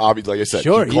 He's obviously, like I said,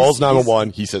 Sure, he calls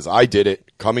 911. He says, "I did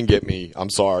it. Come and get me.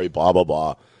 I'm sorry." Blah blah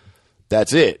blah.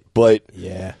 That's it. But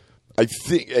yeah. I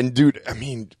think, and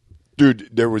dude,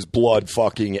 there was blood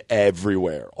fucking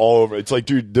everywhere, all over. It's like,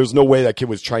 dude, there's no way that kid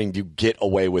was trying to get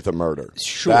away with a murder.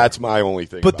 Sure. That's my only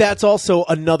thing. But that's also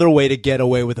another way to get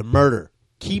away with a murder.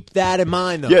 Keep that in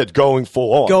mind, though. Yeah, going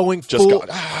full on.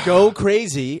 Go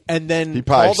crazy, and then he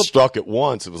probably struck it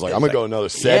once. It was like, I'm going to go another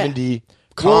 70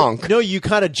 conk. Well, no, you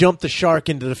kind of jump the shark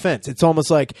into the fence. It's almost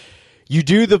like you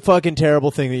do the fucking terrible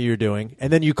thing that you're doing,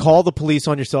 and then you call the police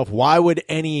on yourself. Why would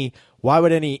any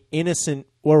innocent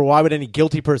or why would any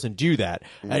guilty person do that?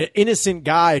 An innocent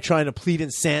guy trying to plead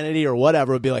insanity or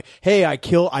whatever would be like, hey, I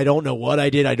don't know what I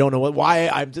did. I don't know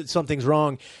why something's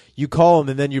wrong. You call them,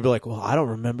 and then you'd be like, well, I don't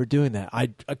remember doing that. I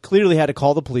clearly had to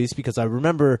call the police because I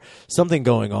remember something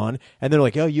going on. And they're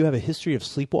like, oh, you have a history of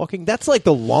sleepwalking? That's like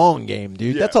the long game,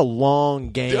 dude. Yeah. That's a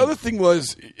long game. The other thing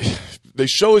was they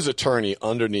show his attorney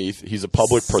underneath. He's a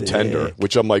public pretender,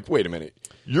 which I'm like, wait a minute.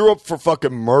 You're up for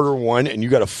fucking murder one, and you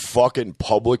got a fucking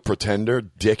public pretender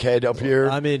dickhead up here?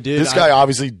 I mean, dude. This guy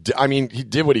obviously, he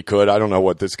did what he could. I don't know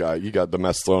what this guy, he got the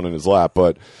mess thrown in his lap,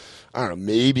 but I don't know,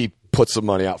 maybe put some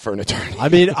money out for an attorney. I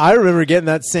mean, I remember getting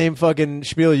that same fucking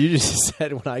spiel you just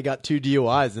said when I got 2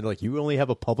 DUIs, and they're like, you only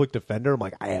have a public defender? I'm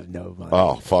like, I have no money.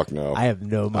 Oh, fuck no. I have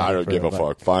no money. I don't give a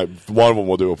fuck. Fine. One of them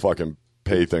will do a fucking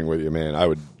pay thing with you, man. I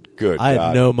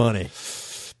had no money.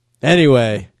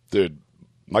 Anyway. Dude,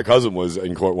 my cousin was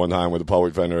in court one time with a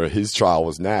public defender. His trial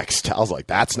was next. I was like,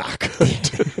 that's not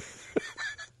good.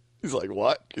 He's like,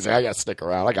 what? He's like, I got to stick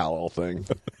around. I got a little thing.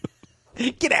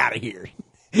 Get out of here.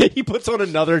 He puts on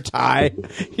another tie.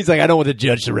 He's like, I don't want the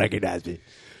judge to recognize me.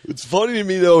 What's funny to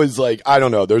me, though, is like, I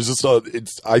don't know. There's just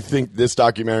I think this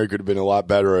documentary could have been a lot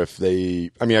better if they,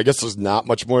 I mean, I guess there's not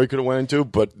much more he could have went into,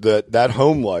 but that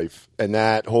home life and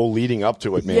that whole leading up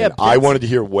to it, man, I wanted to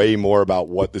hear way more about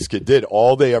what this kid did.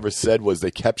 All they ever said was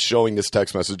they kept showing this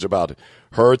text message about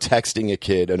her texting a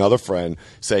kid, another friend,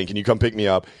 saying, can you come pick me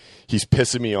up? He's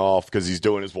pissing me off because he's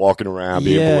doing his walking around,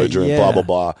 being belligerent, blah, blah,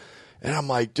 blah. And I'm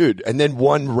like, dude. And then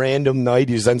one random night,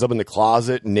 he just ends up in the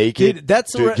closet naked.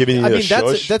 Dude, giving you the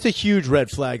shush. That's a huge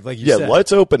red flag, like you said. Yeah,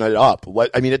 let's open it up.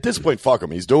 I mean, at this point, fuck him.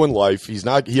 He's doing life. He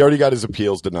already got his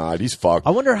appeals denied. He's fucked.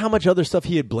 I wonder how much other stuff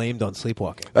he had blamed on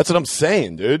sleepwalking. That's what I'm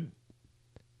saying, dude.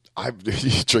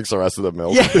 He drinks the rest of the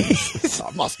milk. Yeah.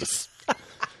 I must have.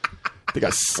 I think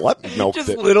I slept milk. Just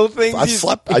little things.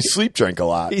 I sleep drink a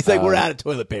lot. He's like, we're out of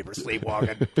toilet paper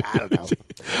sleepwalking. I don't know.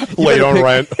 Late on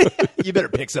rent. You better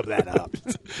pick some of that up.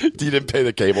 You didn't pay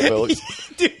the cable bill.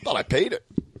 Dude. Thought I paid it.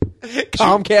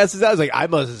 Comcast is out. I was like, I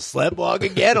must have slept walk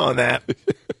again on that.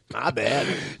 My bad.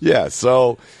 Yeah,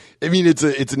 so I mean, it's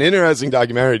an interesting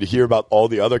documentary to hear about all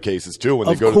the other cases too when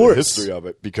they go to the history of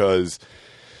it because.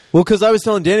 Well, because I was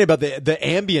telling Danny about the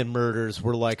Ambien murders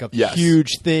were like a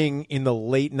huge thing in the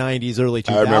late 90s, early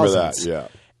 2000s. I remember that, yeah.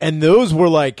 And those were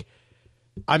like,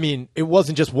 I mean, it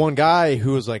wasn't just one guy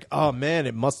who was like, oh, man,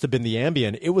 it must have been the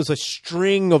Ambien. It was a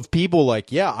string of people like,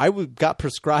 yeah, I got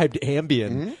prescribed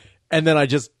Ambien, and then I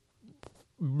just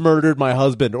murdered my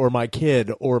husband or my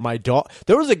kid or my dog.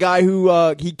 There was a guy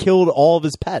who he killed all of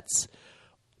his pets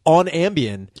on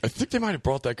Ambien. I think they might have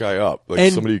brought that guy up.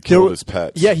 Like somebody who killed his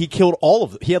pets. Yeah, he killed all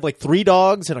of them. He had like 3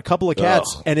 dogs and a couple of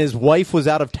cats, and his wife was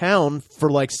out of town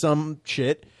for like some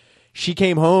shit. She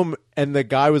came home, and the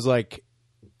guy was like,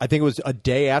 I think it was a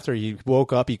day after he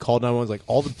woke up, he called 911. Like,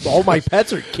 all my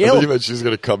pets are I killed. think she's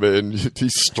gonna come in.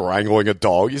 He's strangling a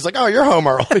dog. He's like, "Oh, you're home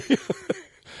early."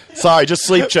 Sorry, just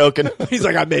sleep choking. He's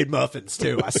like, I made muffins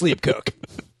too. I sleep cook.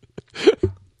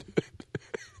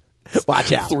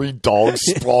 Watch out. 3 dogs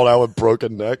sprawled out with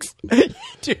broken necks.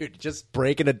 Dude, just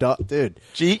breaking a dog. Dude,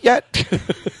 Did you eat yet?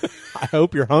 I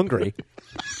hope you're hungry.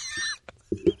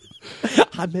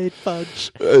 I made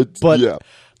fudge. But yeah.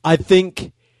 I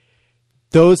think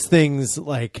those things,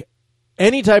 like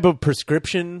any type of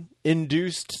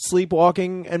prescription-induced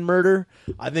sleepwalking and murder,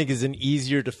 I think is an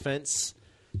easier defense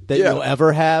that you'll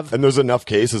ever have. And there's enough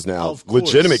cases now, Of course.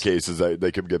 legitimate cases that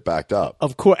they could get backed up.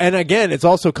 Of course. And again, it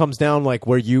also comes down like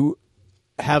where you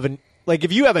have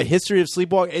if you have a history of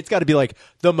sleepwalking, it's got to be like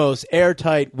the most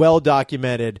airtight, well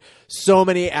documented, so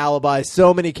many alibis,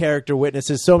 so many character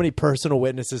witnesses, so many personal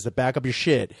witnesses that back up your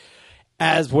shit.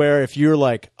 As where if you're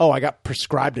like, oh, I got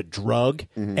prescribed a drug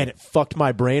and it fucked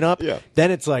my brain up,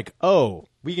 then it's like, oh,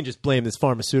 we can just blame this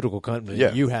pharmaceutical company.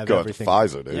 Yeah, You have go everything.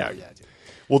 Pfizer, dude. Yeah.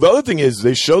 Well, the other thing is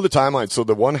they show the timeline. So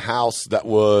the one house that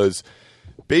was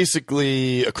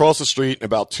basically across the street and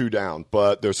about 2 down,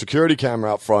 but their security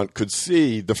camera out front could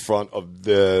see the front of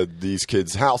these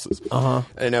kids' houses.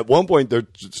 And at one point, they're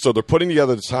putting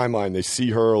together the timeline. They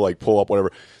see her like pull up,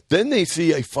 whatever. Then they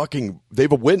see they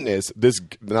have a witness.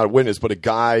 Not a witness, but a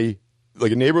guy.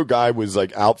 Like a neighbor guy was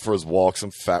like out for his walk.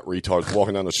 Some fat retard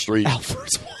walking down the street. Out for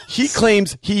his walk. He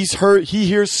claims he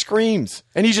hears screams,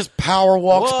 and he just power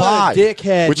walks What a by.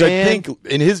 dickhead, Which man. I think,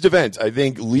 in his defense,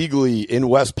 legally in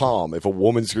West Palm, if a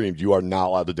woman screams, you are not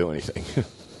allowed to do anything,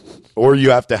 or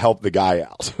you have to help the guy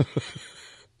out.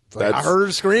 I heard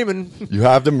her screaming. You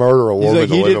have to murder a woman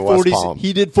to live in West Palm.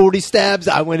 He did 40 stabs.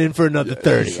 I went in for another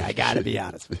 30. I got to be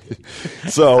honest with you.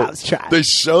 So I was trying. they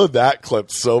showed that clip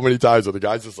so many times, where the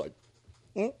guy's just like,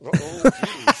 oh,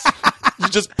 he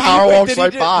just power walks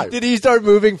right by. Did he start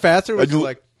moving faster? Was he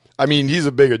like, I mean, he's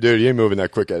a bigger dude. He ain't moving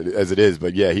that quick as it is,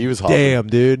 but yeah, he was huffing. damn,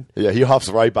 dude. Yeah, he huffs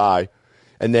right by.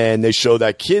 And then they show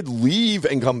that kid leave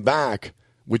and come back,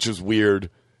 which is weird.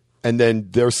 And then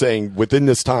they're saying within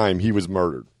this time he was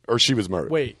murdered, or she was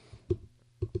murdered. Wait.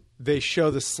 They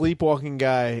show the sleepwalking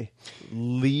guy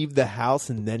leave the house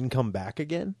and then come back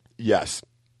again? Yes.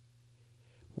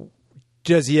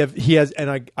 Does he have? He has,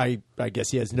 and I guess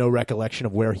he has no recollection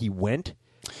of where he went.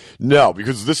 No,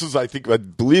 because I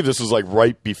believe this was like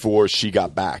right before she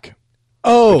got back.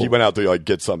 Oh, He went out to like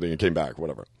get something and came back,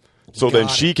 whatever. So then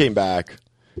she came back,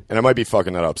 and I might be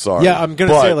fucking that up. Sorry. Yeah, I'm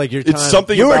gonna But say like it's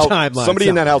something your about timeline. somebody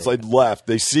in that house like left.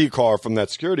 They see a car from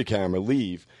that security camera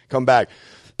leave, come back.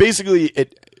 Basically,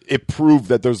 it proved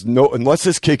that there's unless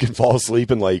this kid can fall asleep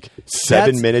in like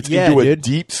 7 minutes, can do a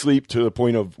deep sleep to the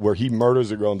point of where he murders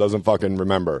a girl and doesn't fucking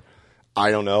remember. I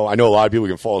don't know. I know a lot of people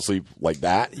can fall asleep like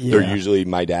that. Yeah. They're usually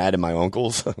my dad and my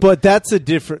uncles. But that's a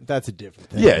different thing.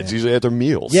 Yeah, it's usually at their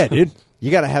meals. Yeah, dude. You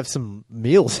got to have some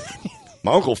meals.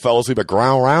 My uncle fell asleep at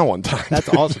Ground Round one time. That's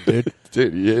awesome, dude.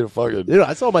 Dude, he ate a fucking Dude,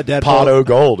 I saw my dad pot fall, of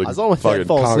gold. I saw my dad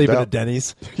fall asleep at a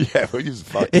Denny's. Yeah, he was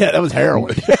fucking. Yeah, that was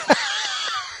heroin.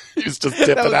 He was just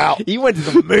tipping out. He went to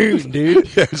the moon,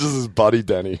 dude. Yeah, it was just his buddy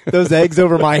Denny. Those eggs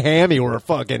over my hammy were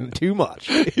fucking too much.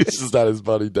 He's just at his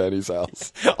buddy Denny's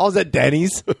house. I was at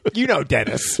Denny's. You know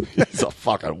Dennis. He's a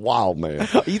fucking wild man.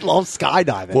 He loves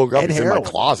skydiving. Woke up, and he's in my heroin.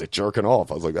 closet jerking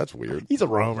off. I was like, that's weird. He's a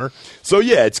roamer. So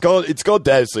yeah, it's called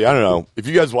Dead Sleep. I don't know. If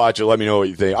you guys watch it, let me know what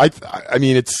you think. I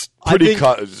mean, it's pretty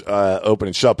open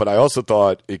and shut, but I also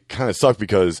thought it kind of sucked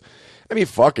because, I mean,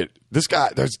 fuck it. This guy,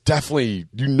 there's definitely,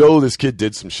 this kid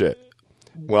did some shit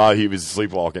while he was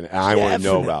sleepwalking, and I want to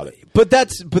know about it. But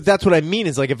that's what I mean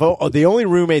is like if the only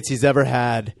roommates he's ever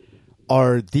had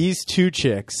are these two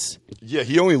chicks. Yeah,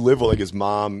 he only lived with like his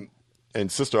mom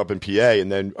and sister up in PA, and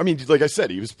then I mean, like I said,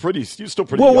 he was still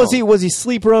pretty. Well, young. was he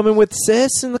sleep roaming with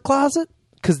sis in the closet?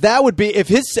 Because that would be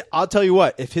I'll tell you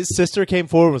what, if his sister came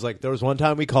forward and was like, there was one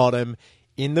time we caught him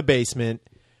in the basement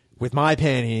with my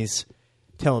panties,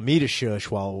 telling me to shush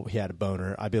while he had a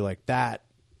boner, I'd be like that.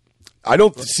 I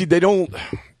don't see.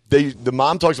 The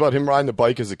mom talks about him riding the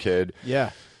bike as a kid.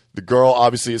 Yeah. The girl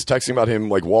obviously is texting about him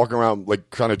like walking around like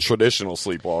kind of traditional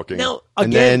sleepwalking. Now, and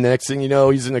again- then the next thing you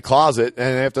know, he's in the closet,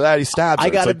 and after that, he stabs her.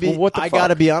 I gotta It's like, well, what the I fuck?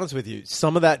 gotta be honest with you.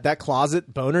 Some of that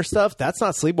closet boner stuff, that's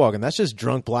not sleepwalking. That's just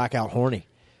drunk, blackout, horny.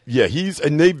 Yeah, he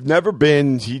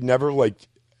never like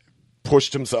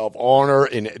pushed himself on her,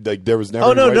 and like there was never.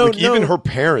 Oh, no. Even her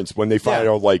parents, when they find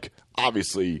Yeah. out, like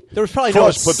obviously There was probably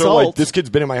crushed, no but they're like, assault. this kid's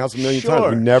been in my house a million Sure,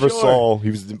 times. We never sure. saw.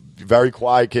 He was a very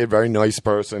quiet kid, very nice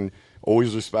person,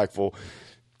 always respectful.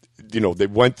 They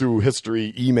went through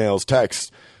history, emails,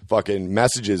 texts fucking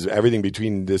messages, everything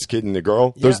between this kid and the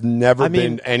girl. There's never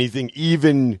been anything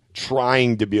even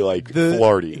trying to be like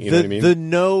flirty. You know what I mean? The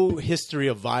no history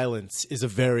of violence is a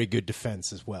very good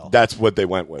defense as well. That's what they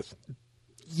went with.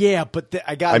 Yeah, but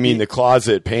the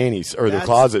closet panties or the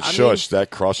closet shush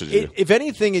that crushes you. If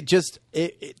anything, I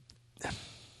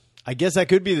guess that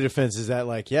could be the defense. Is that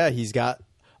like, yeah, he's got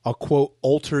a quote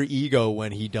alter ego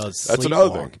when he does. That's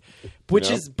another thing.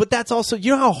 But that's also,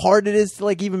 you know how hard it is to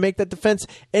like even make that defense.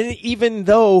 And even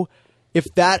though if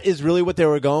that is really what they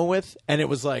were going with, and it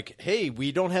was like, hey,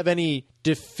 we don't have any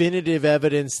definitive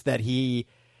evidence that he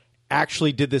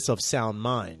actually did this of sound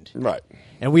mind, right?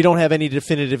 And we don't have any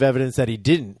definitive evidence that he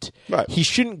didn't. Right. He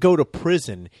shouldn't go to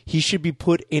prison. He should be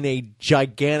put in a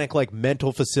gigantic like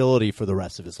mental facility for the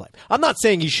rest of his life. I'm not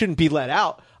saying he shouldn't be let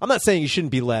out. I'm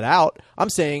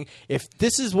saying if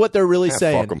this is what they're really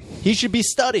saying, he should be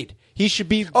studied. He should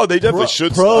be they definitely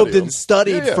should probed study and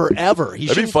studied forever.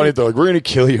 That'd be funny though. Like, we're gonna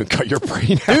kill you and cut your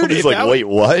brain out. Dude, he's like, wait,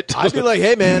 what? I'd be like,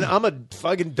 hey man, I'm gonna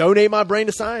fucking donate my brain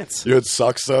to science. You know what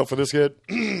sucks though for this kid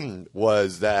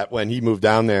was that when he moved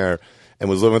down there and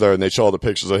was living with her, and they show all the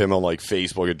pictures of him on like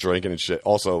Facebook and drinking and shit.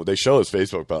 Also, they show his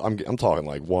Facebook, but I'm talking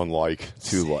like 1 like,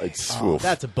 2 likes. Oh,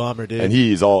 that's a bummer, dude. And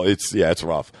he's all it's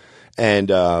rough. And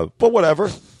but whatever.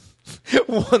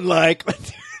 1 like.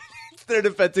 Their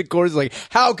defensive court is like,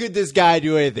 how could this guy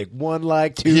do anything? 1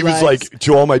 like, 2 he likes. was like,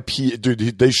 to all my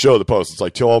they show the post. It's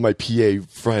like, to all my PA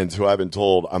friends who haven't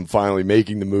told, I'm finally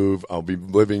making the move. I'll be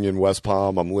living in West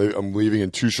Palm. I'm leaving in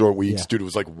 2 short weeks. Yeah. Dude, it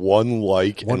was like 1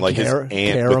 like, and like his aunt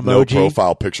with emoji. No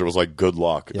profile picture was like, good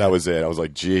luck. Yeah. That was it. I was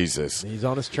like, Jesus. He's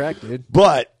on his track, dude.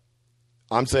 But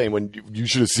I'm saying, when you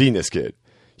should have seen this kid.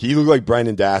 He looked like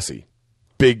Brendan Dassey.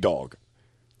 Big dog.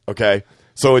 Okay?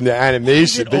 So in the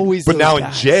animation, but now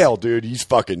in jail, dude, he's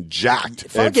fucking jacked.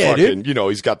 Fuck yeah, dude. You know,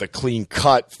 he's got the clean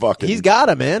cut fucking. He's got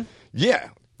him, man. Yeah.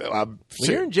 When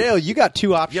you're in jail, you got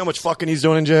 2 options. You know how much fucking he's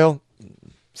doing in jail?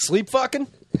 Sleep fucking?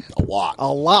 A lot.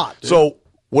 A lot, dude. So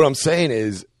what I'm saying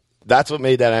is, that's what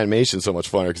made that animation so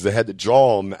much funner, because they had to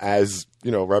draw him as,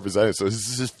 you know, representative. So this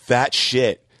is just fat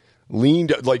shit.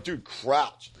 Leaned, like, dude,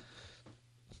 crouched.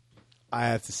 I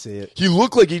have to see it. He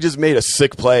looked like he just made a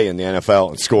sick play in the NFL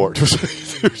and scored.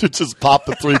 He just popped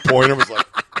the 3-pointer, was like,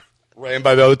 ran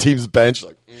by the other team's bench,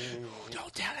 like,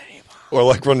 don't tell anyone. Or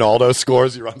like Ronaldo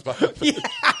scores, he runs by.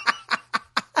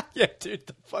 Yeah, dude,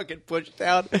 the fucking push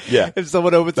down. Yeah. If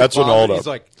someone opens that's the Ronaldo. He's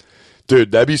like,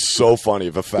 dude, that'd be so funny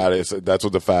if a fat ass, that's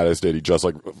what the fat ass did. He just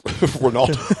like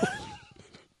Ronaldo.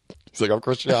 He's like, I'm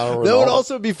Cristiano Ronaldo. That would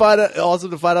also be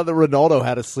awesome to find out that Ronaldo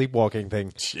had a sleepwalking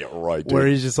thing. Yeah, right, dude. Where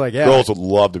he's just like, yeah. Girls would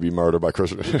love to be murdered by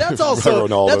Cristiano Ronaldo. That's also,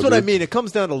 that's what I mean. It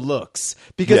comes down to looks.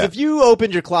 Because if you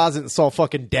opened your closet and saw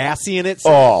fucking Dassey in it,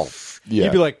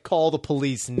 you'd be like, call the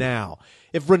police now.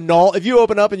 If you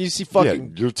open up and you see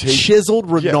fucking chiseled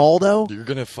Ronaldo, you're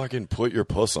gonna fucking put your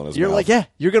puss on his you're mouth. like,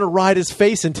 you're gonna ride his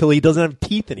face until he doesn't have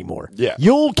teeth anymore. Yeah.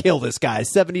 You'll kill this guy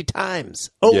 70 times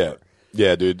over. Yeah.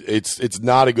 Yeah, dude, it's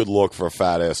not a good look for a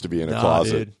fat ass to be in a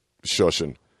closet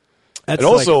shushing. That's and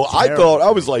also, like I thought,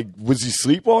 I was like, was he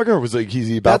sleepwalking or was like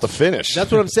he's about to finish?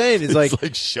 That's what I'm saying. Is like, it's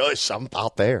like, shush, I'm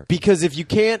out there. Because if you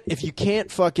can't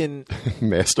fucking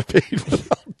masturbate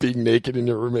without being naked in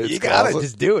your roommate's you gotta closet.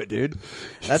 just do it, dude.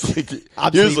 That's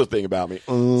here's the thing about me.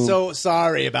 So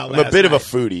sorry about. I'm a bit of a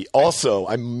foodie. Also,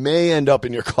 I may end up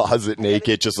in your closet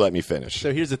naked. Just let me finish.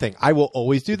 So here's the thing: I will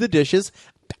always do the dishes.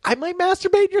 I might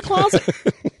masturbate in your closet.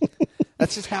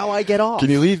 That's just how I get off.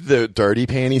 Can you leave the dirty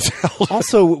panties out?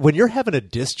 Also, when you're having a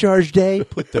discharge day,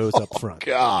 put those up front.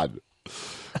 God,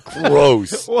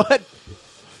 gross. What?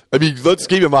 I mean, let's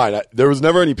keep in mind, there was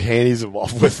never any panties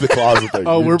involved with the closet thing.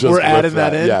 Oh, we're adding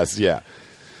that in? Yes, yeah.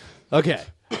 Okay.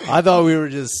 I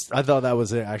thought that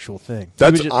was an actual thing.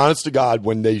 That's honest to God,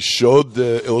 when they showed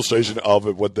the illustration of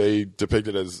it, what they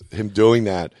depicted as him doing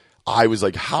that, I was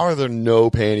like, how are there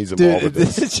no panties involved with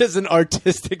this? This is just an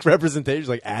artistic representation.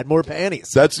 Like, add more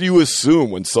panties. That's you assume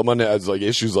when someone has like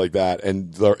issues like that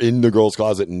and they're in the girl's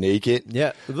closet naked.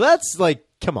 Yeah. That's like,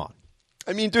 come on.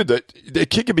 I mean, dude, the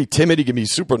kid can be timid, he can be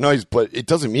super nice, but it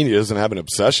doesn't mean he doesn't have an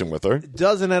obsession with her. It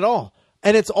doesn't at all.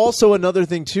 And it's also another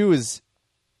thing, too, is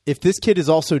if this kid is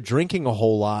also drinking a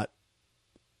whole lot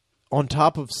on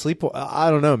top of sleep,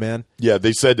 I don't know, man. Yeah,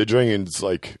 they said the drinking's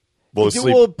like,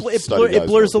 it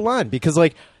blurs the line. Because,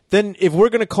 like, then if we're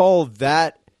going to call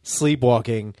that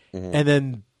sleepwalking and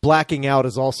then blacking out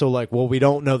is also like, well, we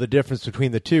don't know the difference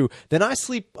between the two, then I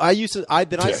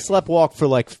sleptwalk for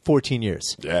like 14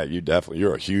 years. Yeah, you definitely.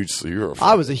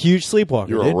 I was a huge sleepwalker.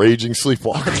 You're a raging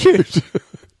sleepwalker.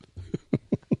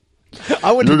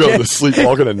 I wouldn't. You're going to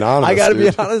Sleepwalking Anonymous. I got to be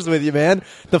honest with you, man.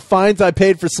 The fines I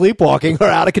paid for sleepwalking are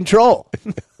out of control.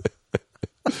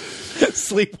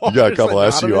 Sleepwalkers. You got a couple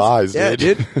Anonymous. SUIs, Yeah,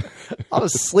 dude. dude. I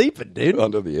was sleeping, dude.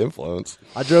 Under the influence.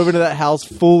 I drove into that house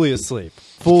fully asleep,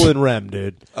 full in REM,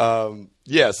 dude.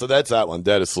 Yeah, so that's that one,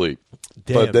 Dead Asleep.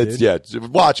 Damn, but that's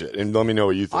dude. watch it and let me know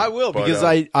what you think. I will, But, because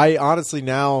I honestly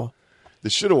now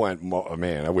This should have went.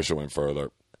 Man, I wish it went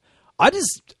further. but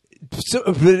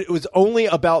it was only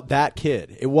about that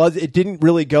kid. It didn't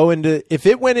really go into. If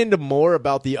it went into more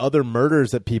about the other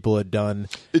murders that people had done,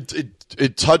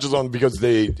 It touches on because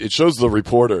it shows the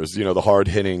reporters, the hard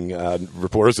hitting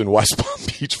reporters in West Palm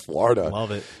Beach, Florida.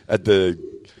 Love it. At the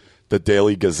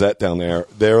Daily Gazette down there.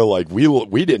 They're like,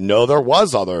 we didn't know there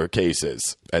was other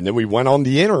cases, and then we went on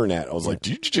the internet. I was like,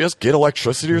 did you just get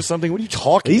electricity or something? What are you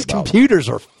talking these about? computers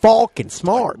are fucking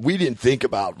smart. We didn't think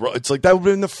about. It's like that would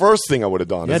have been the first thing I would have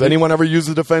done. Yeah, Has dude. anyone ever used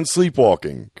to defend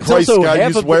sleepwalking? It's Christ, also guy half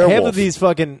used of werewolf. these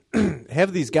fucking half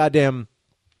of these goddamn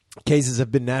cases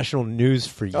have been national news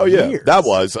for years. Oh yeah, that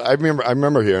was. I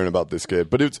remember hearing about this kid.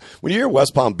 But it's when you hear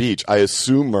West Palm Beach, I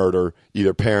assume murder,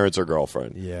 either parents or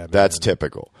girlfriend. Yeah, that's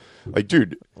typical. Like,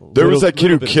 dude, there was that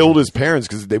kid who killed his parents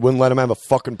because they wouldn't let him have a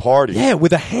fucking party. Yeah,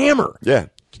 with a hammer. Yeah.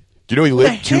 Do you know he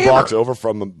lived 2 hammer. blocks over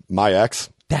from my ex?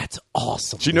 That's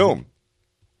awesome. She knew him.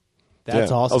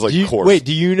 That's Yeah. awesome. I was like, Do you- of course. Wait,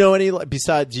 do you know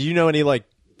any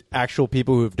actual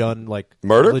people who've done like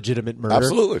Murder? legitimate murder?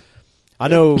 Absolutely. I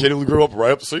know, Kid who grew up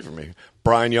right up the street from me.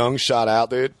 Brian Young shot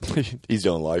out, dude. He's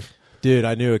doing life. dude.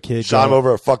 I knew a kid Shot him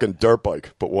over a fucking dirt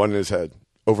bike, but one in his head.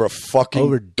 Over a fucking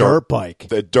over dirt bike.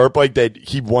 The dirt bike that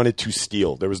he wanted to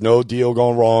steal. There was no deal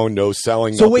going wrong, no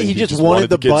selling. So nothing. wait, he just wanted wanted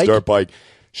the kid's bike? dirt bike.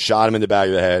 Shot him in the back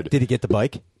of the head. Did he get the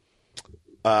bike?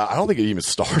 I don't think it even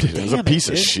started. It was a Damn it, piece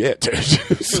of dude. shit, dude.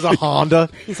 It was a Honda.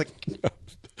 He's like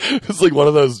It's like one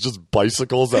of those just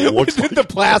bicycles that looks like the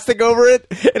plastic over it,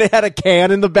 and it had a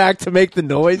can in the back to make the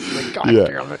noise. Like, God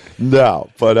damn it! No,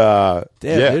 but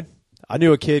Damn, yeah. dude. I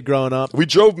knew a kid growing up. We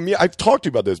drove. I've talked to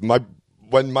you about this.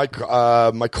 When my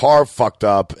car fucked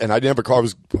up, and I didn't have a car.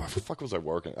 What the fuck was I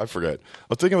working? I forget.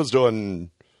 I think I was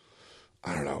doing,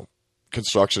 I don't know,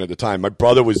 construction at the time. My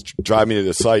brother was driving me to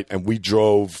the site, and we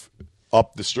drove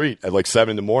up the street at like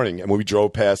 7 a.m. And when we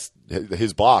drove past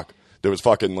his block, there was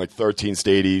fucking like 13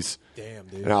 Stadies. Damn,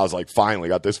 dude. And I was like, finally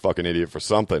got this fucking idiot for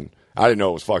something. I didn't know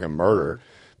it was fucking murder,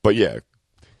 but yeah.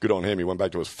 Good on him. He went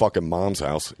back to his fucking mom's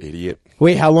house. Idiot.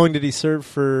 Wait, how long did he serve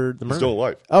for the murder? He's doing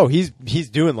life. Oh, he's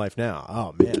doing life now.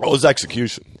 Oh man. Oh, his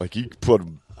execution. Like, he put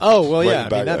him Oh well, right yeah. I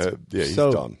back. mean, that's Yeah, he's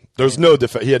so, done. There's no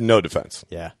defense. He had no defense.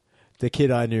 Yeah, the kid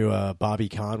I knew, Bobby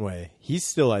Conway. He's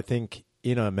still, I think,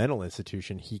 in a mental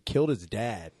institution. He killed his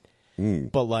dad,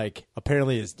 but like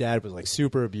apparently his dad was like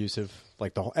super abusive.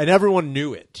 Like and everyone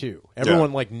knew it too.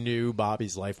 Everyone like knew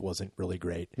Bobby's life wasn't really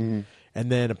great. And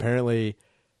then apparently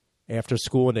after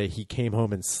school one day, he came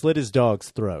home and slit his dog's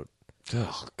throat.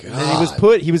 Oh God!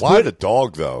 And he was Why put. the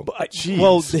dog though? Jeez.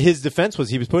 Well, his defense was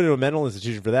he was put into a mental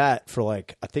institution for that for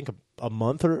like I think a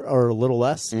month or a little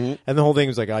less, and the whole thing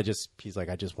was like I just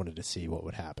wanted to see what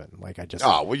would happen. Like I just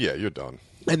Oh well, yeah, you're done.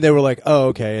 and they were like, oh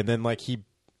okay, and then like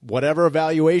whatever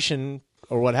evaluation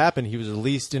or what happened, he was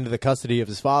released into the custody of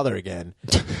his father again.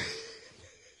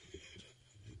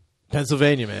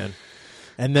 Pennsylvania, man.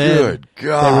 And then Good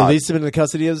God. they released him into the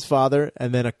custody of his father,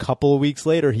 and then a couple of weeks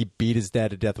later, he beat his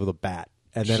dad to death with a bat.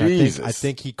 And then Jesus. I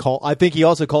think he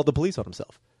also called the police on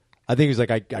himself. I think he was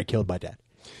like, I killed my dad,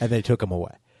 and they took him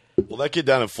away. Well, that kid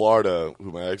down in Florida,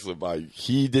 who my ex lived by,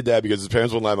 he did that because his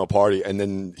parents wouldn't let him a party, and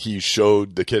then he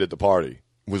showed the kid at the party.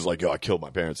 Was like, yo, I killed my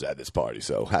parents at this party,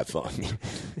 so have fun.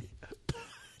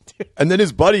 And then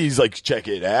his buddy's like, check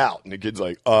it out. And the kid's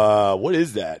like, what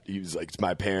is that? He was like, it's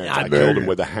my parents. I killed him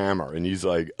with a hammer. And he's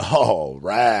like, oh,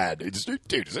 rad. Dude,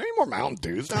 is there any more Mountain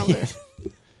Dews down there?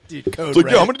 Dude, It's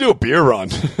like, yo, I'm going to do a beer run.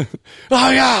 Oh,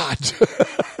 God.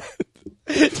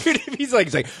 Dude, he's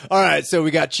like, all right, so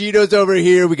we got Cheetos over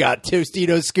here, we got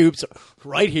Tostitos scoops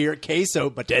right here,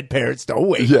 queso, my dead parents don't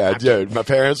wait. Yeah, dude, my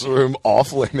parents' room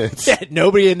off limits.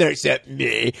 Nobody in there except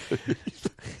me.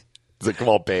 He's like, come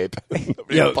on, babe.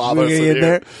 Nobody Yo, bother us we in in here.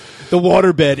 there. The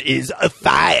waterbed is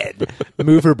fired.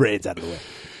 Move her braids out of the way.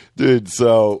 Dude,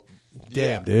 so.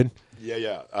 Damn, dude.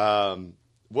 Yeah.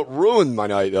 What ruined my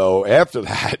night, though, after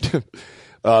that,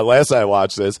 last night I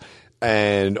watched this,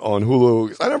 and on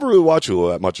Hulu, I never really watch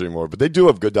Hulu that much anymore, but they do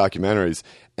have good documentaries,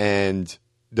 and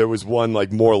there was one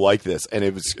like more like this, and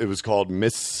it was called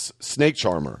Miss Snake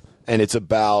Charmer, and it's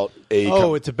about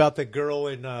it's about the girl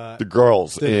in the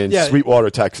girls in yeah. Sweetwater,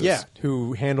 Texas. yeah,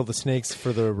 who handle the snakes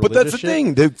for the religious But that's the shit.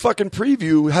 thing. The fucking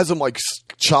preview has them like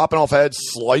chopping off heads,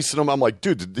 slicing them. I'm like,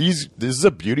 dude, this is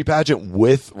a beauty pageant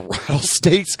with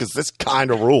rattlesnakes because this kind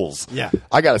of rules. Yeah.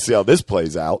 I got to see how this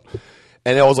plays out.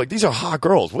 And I was like, these are hot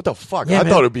girls. What the fuck? Yeah, I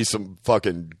man. thought it'd be some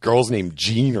fucking girls named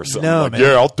Jean or something. No, like, man.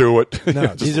 yeah, I'll do it. No,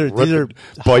 Just these are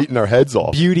biting their heads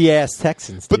off. beauty ass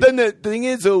Texans. But dude. then the thing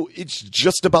is, though, it's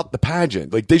just about the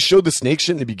pageant. Like, they showed the snake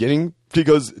shit in the beginning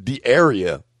because the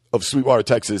area of Sweetwater,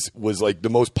 Texas was like the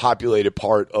most populated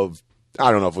part of,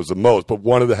 I don't know if it was the most, but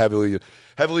one of the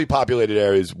heavily populated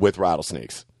areas with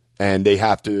rattlesnakes. And they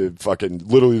have to fucking,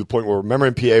 literally the point where, remember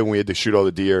in PA when we had to shoot all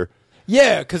the deer?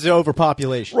 yeah, because of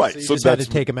overpopulation. Right. So you So just had to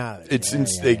that's- take them out of it. It's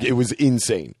Yeah, yeah. It was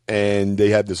insane. And they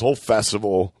had this whole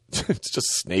festival. It's just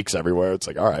snakes everywhere. It's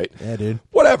like, all right. Yeah, dude.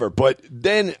 Whatever. But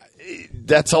then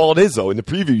that's all it is, though. In the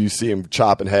preview, you see him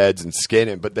chopping heads and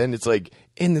skinning. But then it's like,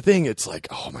 in the thing, it's like,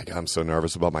 oh my God, I'm so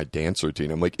nervous about my dance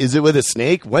routine. I'm like, is it with a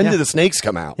snake? When Yeah. do the snakes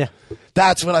come out? Yeah.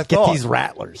 That's what I Get thought. these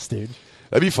rattlers, dude.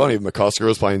 That'd be funny if McCusker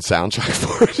was playing soundtrack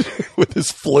for it with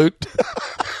his flute.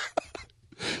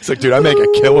 He's like, dude, I make a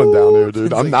killing down there,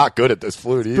 dude. I'm not good at this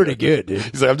flute either. Pretty good, dude.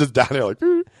 He's like, I'm just down there like,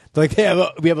 Like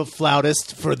we have a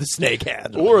flautist for the snake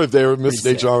hand. or if they were Miss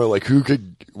Snake sick. Charmer, like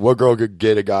what girl could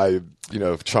get a guy,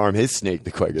 charm his snake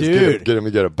the quickest, Dude. get him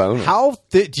to get a boner. How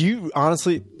do you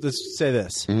honestly? Let's say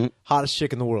this: Mm-hmm. hottest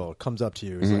chick in the world comes up to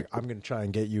you. Is like, I'm going to try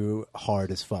and get you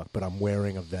hard as fuck, but I'm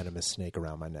wearing a venomous snake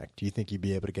around my neck. Do you think you'd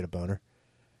be able to get a boner?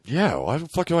 Yeah, why the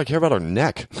fuck do I care about her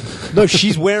neck? No,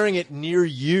 she's wearing it near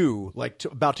you, like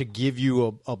about to give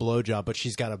you a blowjob, but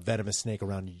she's got a venomous snake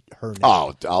around her neck.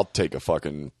 Oh, I'll take a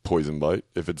fucking poison bite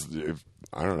if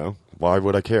I don't know. Why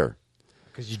would I care?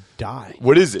 Because you die.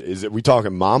 What is it? Is it we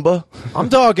talking mamba? I'm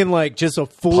talking like just a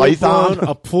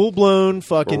Python? full blown Or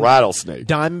fucking rattlesnake?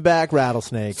 diamondback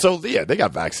rattlesnake. So yeah, they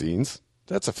got vaccines.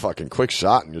 That's a fucking quick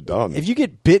shot and you're done. If you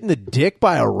get bit in the dick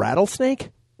by a rattlesnake,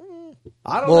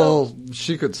 I don't know. Well,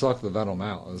 she could suck the venom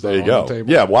out. Is There that you on go. the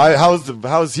table? Yeah, why? How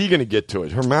is he going to get to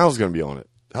it? Her mouth's going to be on it.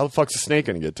 How the fuck's the snake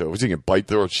going to get to it? Was he going to bite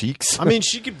through her cheeks? I mean,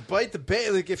 she could bite the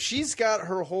bait. Like if she's got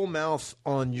her whole mouth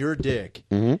on your dick,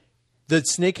 the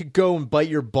snake could go and bite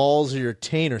your balls or your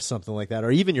taint or something like that,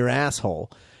 or even your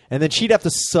asshole, and then she'd have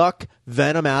to suck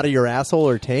venom out of your asshole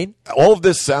or taint. All of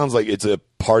this sounds like it's a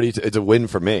party. It's a win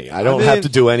for me. I don't mean- have to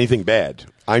do anything bad.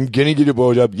 I'm going to get a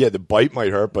blowjob. Yeah, the bite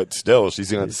might hurt, but still,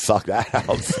 she's going to suck that out.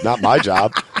 It's not my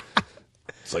job.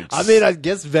 It's like, I mean, I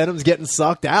guess venom's getting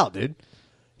sucked out, dude.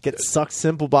 Get sucked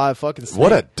simple by a fucking snake.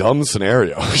 what a dumb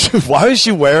scenario. Why is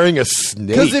she wearing a snake?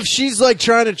 Because if she's like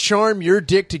trying to charm your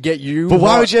dick to get you, But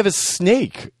why would you have a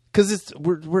snake? Because it's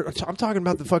I'm talking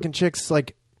about the fucking chicks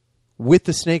like with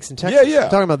the snakes in Texas. Yeah, yeah. I'm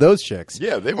talking about those chicks.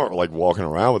 Yeah, they weren't like walking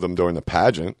around with them during the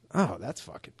pageant. Oh, that's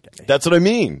fucking gay. That's what I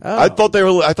mean. Oh. I thought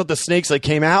the snakes like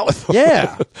came out with them.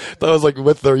 Yeah. That was like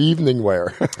with their evening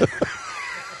wear,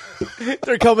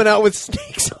 They're coming out with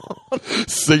snakes on.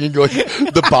 singing like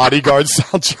the Bodyguard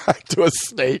soundtrack to a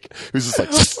snake who's just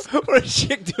like. Or a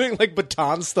chick doing like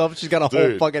baton stuff. She's got a whole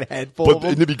Dude. fucking head full of But in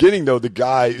them. the beginning, though, the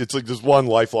guy, it's like this one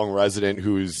lifelong resident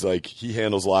who's like, he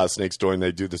handles a lot of snakes during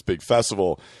they do this big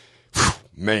festival. Whew,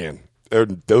 man,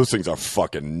 those things are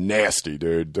fucking nasty,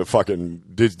 dude.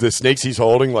 The snakes he's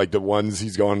holding, like the ones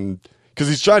he's going, because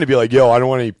he's trying to be like, yo, I don't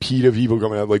want any PETA people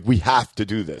coming out. Like, we have to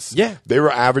do this. Yeah. They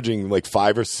were averaging like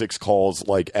 5 or 6 calls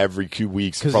like every 2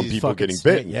 weeks 'Cause from these people fucking getting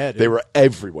snake- bitten. yeah, dude. They were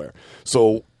everywhere.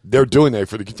 So they're doing that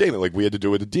for the containment, like we had to do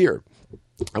with the deer.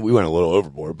 And we went a little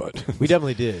overboard, but We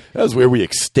definitely did. that was where we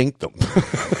extinct them.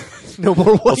 No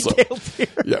more Also- white-tailed deer.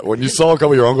 Yeah, when you saw a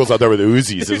couple of your uncles out there with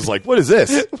Uzis, it was like, what is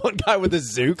this? One guy with a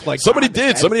zook. Like Somebody behind his did.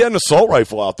 head. Somebody had an assault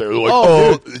rifle out there. They're like,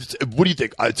 Oh, what do you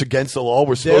think? It's against the law.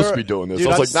 We're supposed to be doing this. Dude,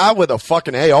 I was I've like, not with a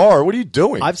fucking AR. What are you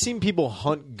doing? I've seen people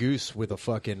hunt goose with a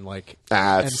fucking like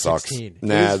That M16. sucks. It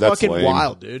Nah, is that's fucking lame.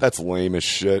 wild, dude. That's lame as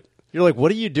shit. You're like,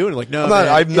 what are you doing? Like, no, I'm not,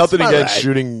 man, I have it's nothing my against right.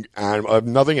 shooting. I have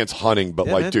nothing against hunting, but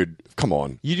Yeah, like, man. dude, come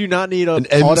on. You do not need an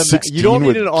M16 You don't need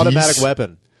with an automatic geese?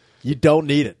 weapon. You don't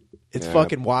need it. It's Yeah.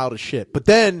 fucking wild as shit. But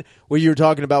then what you were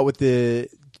talking about with the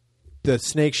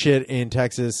snake shit in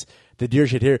Texas, the deer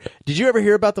shit here. Did you ever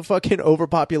hear about the fucking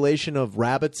overpopulation of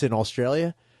rabbits in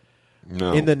Australia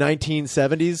No. in the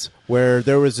 1970s, where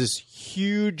there was this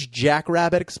huge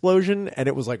jackrabbit explosion and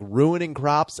it was like ruining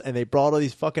crops, and they brought all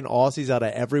these fucking Aussies out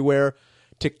of everywhere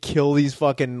to kill these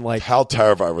fucking like How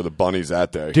terrified were the bunnies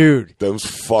that day? Dude. Those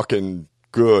fucking,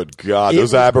 good God. It Those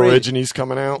was great. Aborigines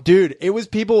coming out? Dude, it was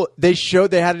people. They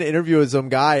had an interview with some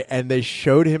guy, and they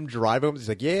showed him driving. He's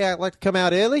like, "Yeah, I'd like to come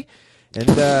out early and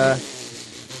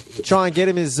try and get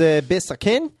him as best I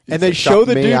can." And they show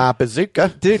the dude. bazooka.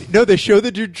 Dude, no, they show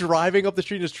the dude driving up the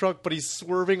street in his truck, but he's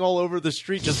swerving all over the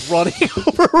street, just running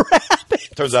over rabbits.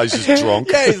 Turns out he's just drunk.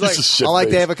 Yeah, he's like, just I like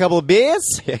to shit-faced. have a couple of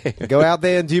beers, go out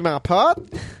there and do my part.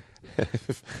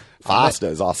 Fasta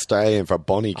is Australian for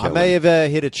bunny I killing. may have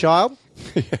hit a child.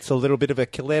 It's a little bit of a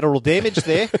collateral damage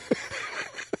there.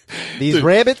 These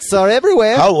rabbits are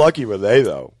everywhere. How lucky were they,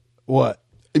 though? What?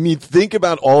 I mean, think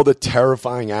about all the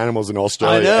terrifying animals in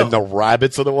Australia, I know. and the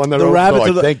rabbits are the one that The are rabbits like,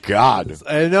 are the- thank God.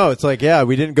 I know. It's like, yeah,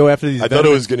 we didn't go after these. I thought it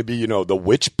was going to be, the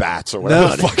witch bats or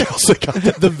whatever the fuck else they got.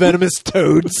 the venomous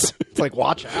toads. It's like,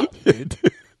 watch out, dude.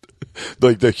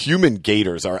 Like, the human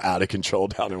gators are out of control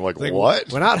down there. Like, what?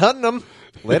 We're not hunting them.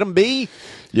 Let them be.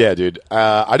 Yeah, dude.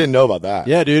 I didn't know about that.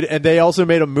 Yeah, dude. And they also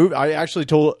made a movie. I actually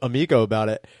told Amico about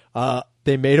it.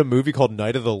 They made a movie called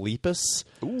Night of the Lepus,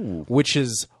 which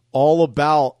is all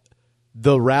about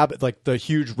the rabbit, like the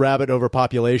huge rabbit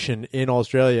overpopulation in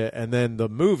Australia. And then the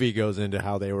movie goes into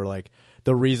how they were like,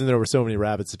 the reason there were so many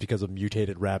rabbits is because of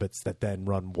mutated rabbits that then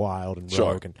run wild and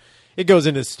Sure. rogue. And it goes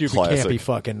into stupid, Classic. campy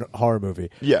fucking horror movie.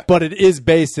 Yeah. But it is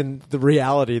based in the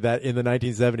reality that in the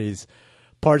 1970s,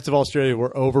 parts of Australia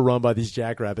were overrun by these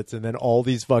jackrabbits, and then all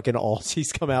these fucking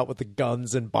Aussies come out with the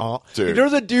guns and bombs. Dude. There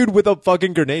was a dude with a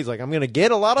fucking grenade. He's like, I'm going to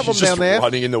get a lot of He's them just down there.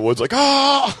 running in the woods like,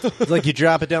 ah! It's like you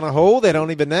drop it down a hole, they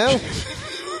don't even know.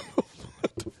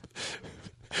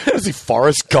 Is he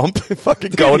Forrest Gump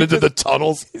fucking going into the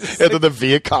tunnels into the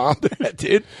Viet Cong?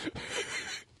 Dude.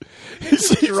 He's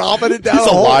dropping it down He's a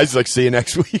hole. alive. He's like, see you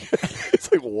next week.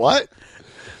 It's like, what?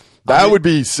 That would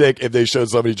be sick if they showed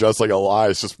somebody dressed like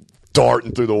Elias just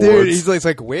darting through the Dude, woods. he's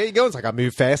like, where you going? It's like, I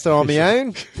move faster on my own.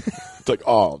 It's like,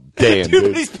 oh, damn, Dude,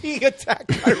 dude. he's being attacked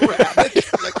by rabbits.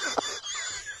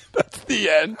 That's the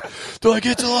end. They're like,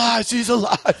 it's Elias. He's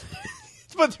alive.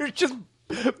 But there's just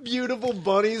beautiful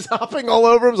bunnies hopping all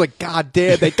over him. It's like, God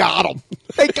damn, they got him.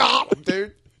 They got him,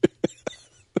 dude.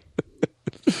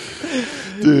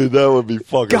 Dude, that would be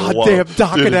fucking Goddamn wild.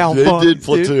 knocking Dude, out they bunnies, did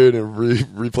Platoon and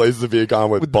replace the Viet Cong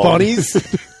with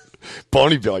bunnies?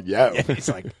 Bunny be like, yeah. He's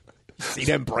like, see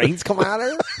them brains come out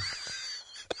of her?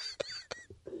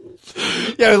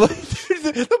 Yeah, like,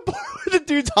 the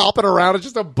dude's hopping around. It's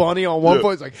just a bunny on one Yeah.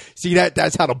 point. It's like, see that?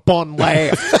 That's how the bun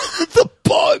laugh. The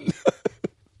bun.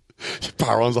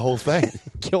 Power owns the whole thing.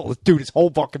 Kill this dude, his whole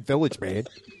fucking village, man.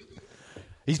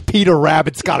 These Peter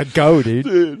Rabbits gotta go, dude.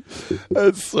 Dude,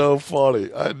 that's so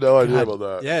funny. I had no idea about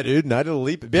that. Yeah, dude, Night of the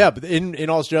Leap. Yeah, but in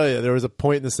Australia, there was a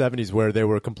point in the 70s where they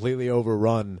were completely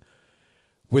overrun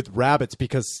with rabbits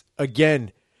because,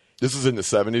 again, This is in the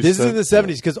 70s? this is in the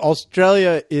 70s because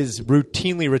Australia is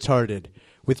routinely retarded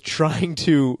with trying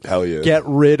to Hell yeah. get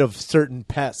rid of certain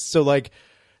pests. So, like,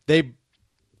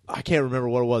 I can't remember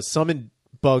what it was. Some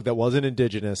bug that wasn't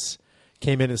indigenous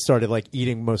came in and started, like,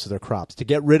 eating most of their crops. To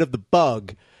get rid of the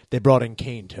bug, they brought in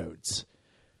cane toads.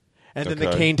 And then the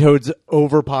Okay. cane toads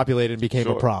overpopulated and became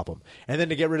a Sure. problem. And then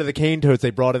to get rid of the cane toads, they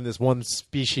brought in this one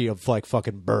species of, like,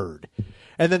 fucking bird.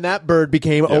 And then that bird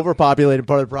became overpopulated,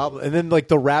 part of the problem. And then, like,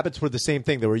 the rabbits were the same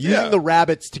thing. They were using Yeah. the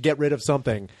rabbits to get rid of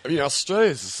something. I mean,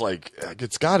 Australia's just like,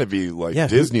 it's got to be like Yeah,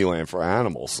 dude. Disneyland for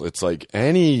animals. It's like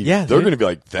they're dude. going to be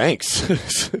like, thanks.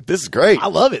 This is great. I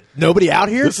love it. Nobody out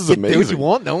here. This is Get to do what amazing. you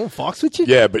want. No one fucks with you.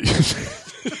 Yeah, but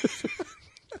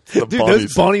the Dude, bunnies.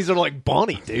 those bunnies are like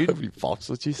bunny, dude. Have you fox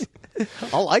with you?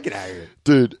 I like it out here.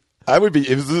 Dude, I would be, if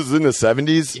this was in the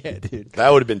 70s, Yeah, dude. that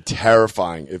would have been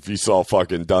terrifying if you saw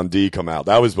fucking Dundee come out.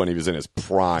 That was when he was in his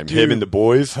prime. Him and the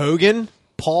boys. Hogan,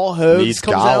 Paul Hogan Needs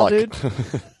comes out, garlic. dude.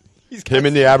 He's got, Him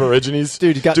and the Aborigines.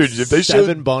 dude, he's got if they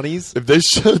seven showed, bunnies. if they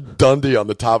showed Dundee on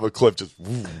the top of a cliff just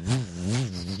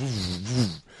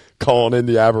calling in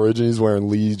the Aborigines wearing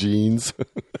Lee jeans.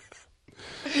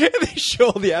 They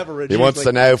show the Aborigines. He wants like,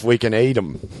 to know if we can eat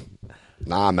them.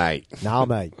 Nah, mate. Nah,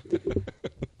 mate.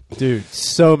 Dude,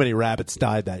 so many rabbits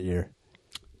died that year.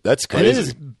 That's And they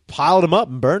crazy. just piled them up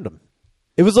and burned them.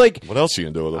 It was like, What else are you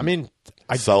going to do with them? I mean,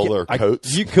 Sell their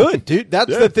coats? You could, dude.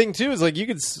 That's Yeah. the thing too. Is like you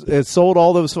could sold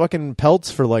all those fucking pelts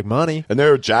for like money. and they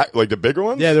were like the bigger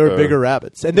ones? Yeah, they were Or- bigger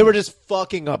rabbits, and they were just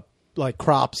fucking up like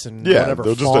crops and Yeah, whatever.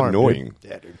 they're just farm, annoying.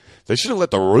 Dude. Yeah, dude. They should have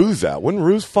let the roos out. Wouldn't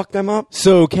roos fuck them up?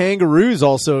 So kangaroos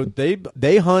also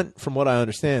they hunt, from what I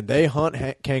understand, they hunt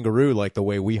kangaroo like the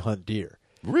way we hunt deer.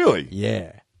 Really?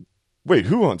 Yeah, Wait,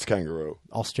 who hunts kangaroo?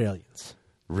 Australians.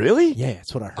 Really? Yeah,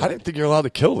 that's what I heard. I didn't think you're allowed to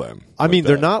kill them. I like mean,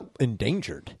 they're that. not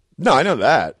endangered. No, I know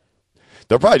that.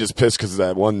 They're probably just pissed because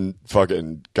that one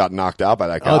fucking got knocked out by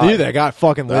that guy. Oh, dude, that guy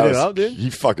fucking lit That it was- up, dude.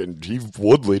 He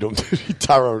would lead him.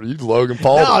 He Logan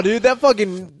Paul. No, dude, that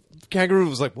fucking kangaroo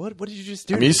was like, "What? What did you just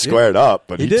do?" I mean, he to me, dude?" squared up,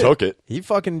 but he did. took it. He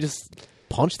fucking just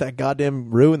punched that goddamn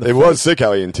roo in the It face. was sick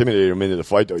how he intimidated him into the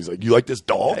fight, though. He's like, "You like this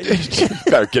dog? You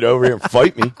better get over here and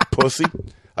fight me, pussy.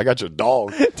 I got your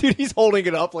dog." Dude, he's holding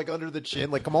it up like under the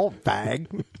chin, like, "Come on,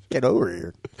 fag, get over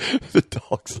here." The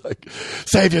dog's like,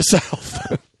 "Save yourself."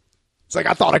 It's like,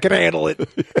 I thought I could handle it.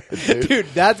 Dude,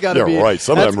 that's got to be... You're right.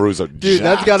 Some of them roos are Dude, jacked.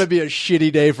 that's got to be a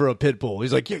shitty day for a pit bull.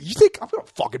 He's like, yeah, you think I'm going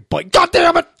to fucking bite? God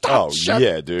damn it. Oh, shit.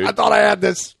 yeah, dude. I thought I had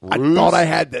this. Roos? I thought I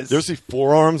had this. You ever see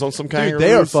forearms on some Dude, kangaroos?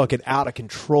 they are fucking out of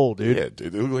control, dude. Yeah,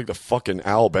 dude. They look like the fucking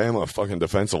Alabama fucking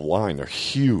defensive line. They're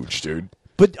huge, dude.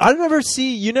 But I never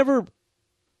see... You never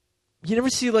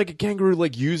see, like, a kangaroo,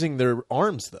 like, using their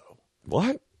arms, though.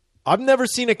 What? I've never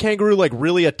seen a kangaroo like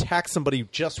really attack somebody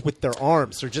just with their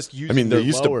arms or just using. I mean, they their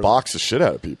used lower. to box the shit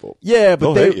out of people. Yeah,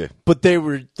 but They'll hit you. they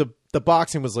were the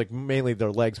boxing was like mainly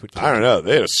their legs would. Kick I don't know.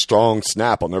 They had a strong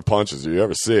snap on their punches. Do you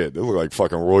ever see it? They look like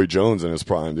fucking Roy Jones in his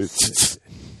prime, dude.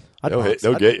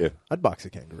 They'll get you. I'd box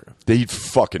a kangaroo. They'd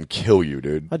fucking kill you,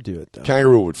 dude. I'd do it though.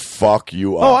 Kangaroo would fuck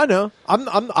you up. Oh, I know.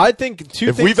 I think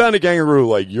If we found a kangaroo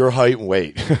like your height and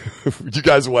weight, you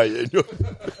guys weigh in.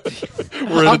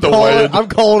 We're at the weigh-in. I'm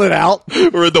calling it out,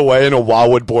 We're at the weigh-in of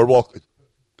Wildwood Boardwalk.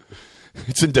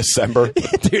 It's in December.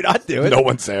 dude. I'd do it. No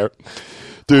one's there,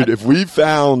 dude. If we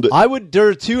found, There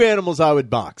are two animals I would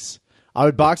box. I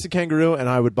would box a kangaroo, and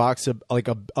I would box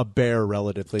a bear.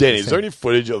 Relatively, Danny, the is same. there any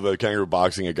footage of a kangaroo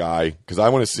boxing a guy? Because I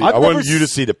want to see. I've I want never you to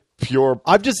see the pure.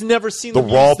 I've just never seen The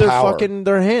them raw use their power. fucking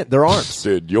their arms.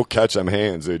 Dude, you'll catch them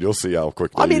hands, dude. You'll see how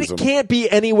quick they I mean, use it them. can't be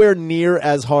anywhere near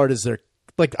as hard as their.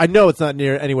 Like, I know it's not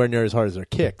anywhere near as hard as their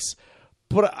kicks,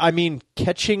 but I mean,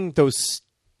 catching those.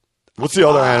 What's the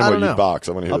other I animal don't you know. box?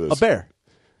 I want to hear this. A bear.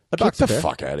 I'd Get box the a bear.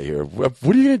 fuck out of here. What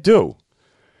are you going to do?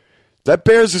 That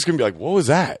bear's just going to be like, what was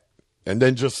that? And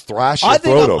then just thrash your I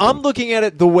think throat open. I'm looking at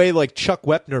it the way like Chuck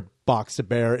Wepner boxed a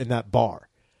bear in that bar.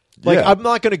 Like, Yeah. I'm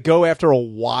not going to go after a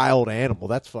wild animal.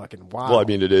 That's fucking wild. Well, I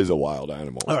mean, it is a wild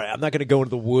animal. All right, I'm not going to go into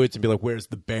the woods and be like, "Where's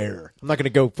the bear?" I'm not going to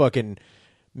go fucking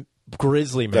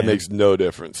grizzly man. That makes no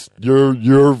difference. You're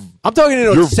I'm talking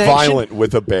about you're a sanctioned, violent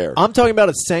with a bear. I'm talking about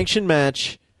a sanctioned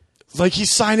match. It's like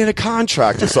he's signing a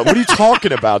contract or something. What are you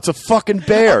talking about? It's a fucking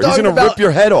bear. He's Talking going to about rip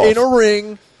your head off. in a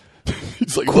ring.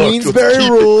 He's like, look, Queensberry let's keep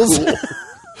it rules. cool.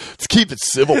 Let's keep it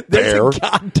civil, There's bear. a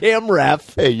goddamn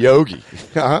ref. Hey, Yogi.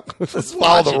 Let's follow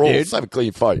watch the it, rules. dude. Let's have a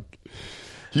clean fight.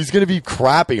 He's going to be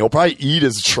crapping. He'll probably eat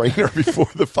his trainer before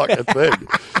the fucking thing.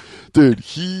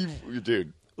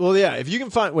 Dude. Well, yeah. If you can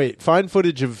find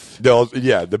footage of. No,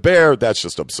 yeah, the bear, that's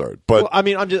just absurd. But Well, I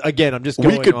mean, I'm just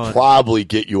going we could on. probably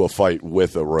get you a fight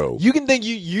with a roe. You can think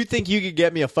you think you could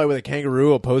get me a fight with a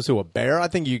kangaroo opposed to a bear? I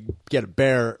think you get a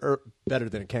bear better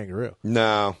than a kangaroo.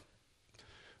 No.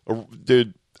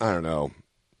 Dude, I don't know.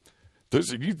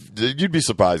 You'd be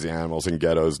surprised the animals in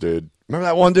ghettos, dude. Remember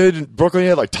that one dude in Brooklyn? He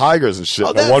had like tigers and shit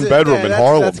in a that's one it. bedroom Yeah, in that's-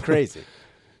 Harlem. That's crazy.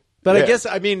 But Yeah. I guess,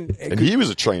 I mean, And he was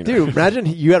a trainer. dude, imagine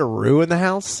you had a roo in the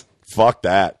house. Fuck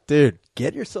that. Dude,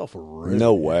 get yourself a roo.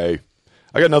 No way.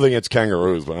 I got nothing against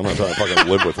kangaroos, but I'm not trying to fucking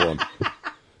live with one.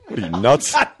 What are you,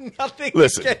 nuts? Nothing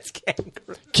Listen. against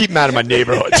kangaroos. Keep them out of my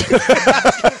neighborhood.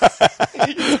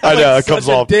 I know, it comes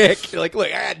Such a off. dick. You're like, look,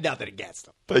 I had nothing against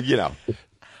them. But, you know,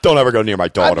 don't ever go near my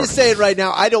daughter. I'm just saying right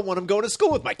now, I don't want them going to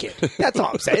school with my kid. That's all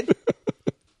I'm saying.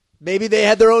 Maybe they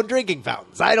had their own drinking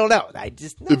fountains. I don't know. I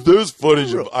just If there's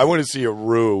footage of, I want to see a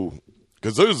Roo,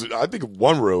 because I think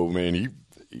one Roo, man,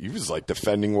 he was like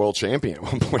defending world champion at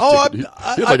one point. Oh, dude.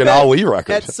 I He had like an bet Ali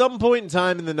record. At some point in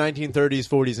time in the 1930s,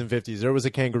 40s, and 50s, there was a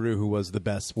kangaroo who was the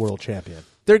best world champion.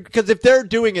 Because if they're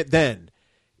doing it then,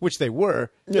 which they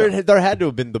were, Yeah. there had to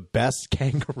have been the best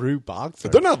kangaroo boxer.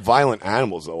 They're not violent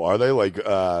animals, though, are they? Like,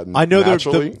 I know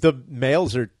naturally? the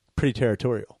males are pretty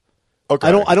territorial. Okay.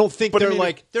 I don't think But I they're mean,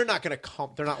 like they're not going to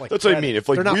come. They're not like That's what I mean. If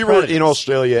like they're not we were predators. in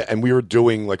Australia and we were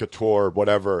doing like a tour,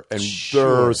 whatever, and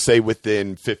Sure. they're say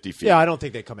within 50 feet, Yeah, I don't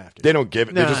think they come after. they you. don't give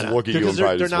it. No, They just no, look at you because and they're,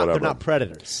 probably they're just not. whatever. They're not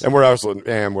predators. And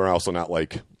we're also not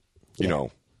like, you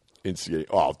know, instigating.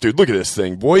 Oh, dude, look at this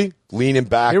thing, boy, leaning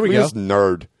back. Here we Look at go. this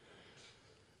nerd.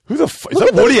 Who the fuck is Look that?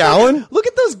 at those Woody fucking- Allen? Look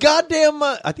at those goddamn.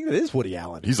 I think that is Woody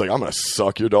Allen. He's like, I'm gonna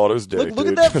suck your daughter's dick. Look at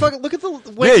dude. that fucking. Look at the.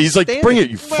 way Yeah, he's like, standing. bring it,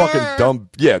 you fucking dumb.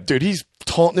 Yeah, dude, he's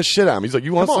taunting the shit out of him. He's like,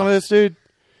 you want Come some on. of this, dude?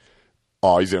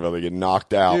 Oh, he's gonna really get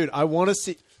knocked out. Dude, I want to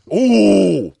see.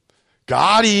 Ooh,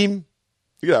 got him.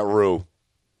 Look at that Roo.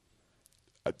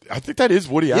 I think that is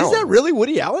Woody Allen. Is that really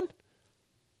Woody Allen?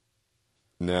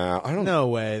 Nah, I don't know. No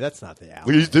way. That's not the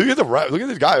Allen. Look at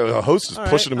this guy. The host is All right,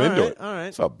 pushing him all into right, it. all right.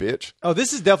 What's up, bitch? Oh,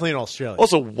 this is definitely in Australia.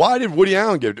 Also, why did Woody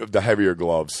Allen get the heavier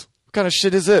gloves? What kind of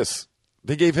shit is this?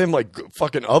 They gave him like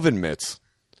fucking oven mitts.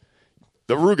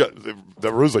 The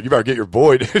Roo's like, you better get your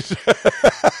boy, dude.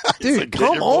 Dude, like, get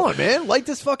come your on, man. Like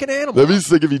this fucking animal. Let me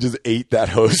think if he just ate that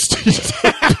host.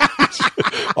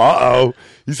 Uh-oh.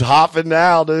 He's hopping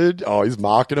now, dude. Oh, he's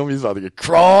mocking him. He's about to get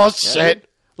cross. Shit.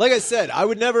 Like I said, I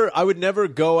would never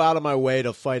go out of my way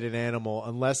to fight an animal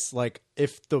unless, like,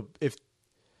 if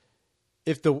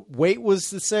if the weight was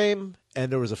the same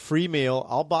and there was a free meal,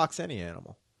 I'll box any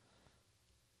animal.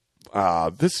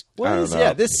 This What I don't is? know.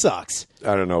 Yeah, this sucks.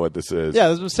 I don't know what this is. Yeah,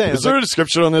 that's what I'm saying. Is It's there like- a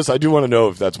description on this? I do want to know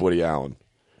if that's Woody Allen.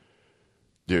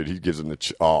 Dude, he gives him the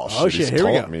shit. shit, He's here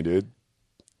we taunting go. me, dude.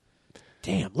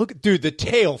 Damn, look at dude. The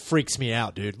tail freaks me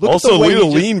out, dude. Look Also, at the way look at the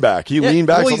he just- lean back. He Yeah, lean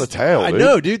backs well, on the he's- tail. I dude.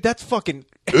 know, dude. That's fucking.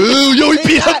 Ooh, yo, he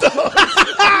beat up the.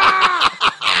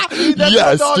 Dude, that's Yes, what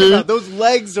I'm talking dude. about. Those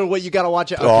legs are what you got to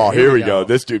watch out. Oh, Okay, here we go.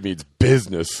 This dude means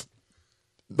business.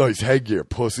 Nice headgear,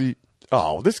 pussy.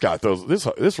 Oh, this guy throws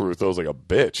this root throws like a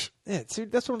bitch. Yeah,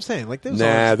 dude, that's what I'm saying. Like those Nah,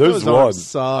 arms, those those arms ones.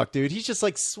 suck, dude. He's just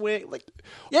like swing, like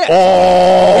yeah.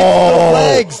 Oh, The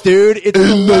legs, dude. It's the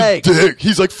in the legs. dick.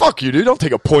 He's like, fuck you, dude. Don't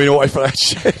take a point away for that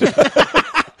shit.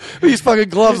 These fucking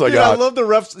gloves I Dude, I got. love the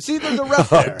refs. See, there's a ref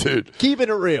there. Dude. Keeping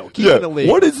it real. Keeping Yeah. it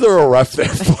legal. What is there a ref there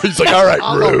for? He's like, all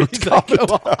right, rude. He's like, come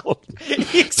on.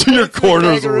 To your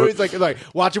corners. He's like,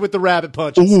 watch it with the rabbit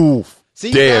punches. Ooh.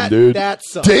 See, damn, dude. That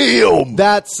sucks. Damn.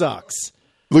 That sucks.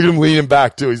 Look at him leaning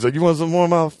back, too. He's like, you want some more,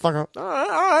 motherfucker? All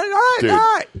right, Dude. all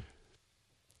right.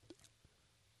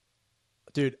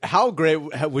 Dude, how great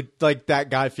would like that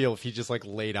guy feel if he just like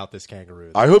laid out this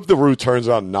kangaroo? I hope the Roo turns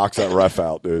around and knocks that ref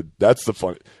out, dude. That's the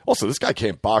fun. Also, this guy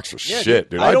can't box for shit,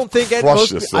 dude. I don't think I'd most, crush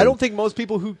this I thing. don't think most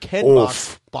people who can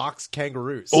Oof. box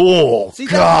kangaroos. Oh, See,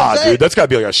 that's what God, I'm saying. dude. That's got to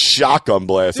be like a shotgun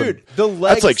blast. Dude, the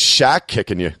legs- That's like Shaq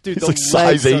kicking you. Dude, He's the like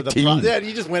size legs are the 18. problem. Yeah,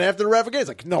 he just went after the ref again. He's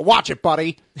like, no, watch it,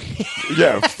 buddy.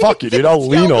 Yeah, fuck you, dude. I'll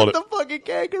lean Yell on at it. the fucking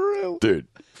kangaroo. Dude,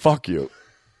 fuck you.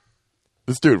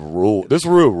 This dude rules. This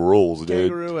Roo rules, dude.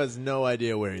 Kangaroo has no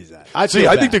idea where he's at. See,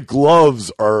 I think the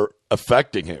gloves are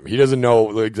affecting him. He doesn't know.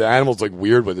 Like the animal's like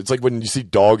weird with it. It's like when you see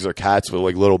dogs or cats with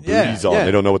like little booties on. yeah.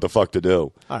 They don't know what the fuck to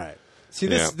do. All right. See,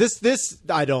 Yeah. this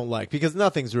I don't like because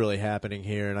nothing's really happening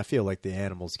here, and I feel like the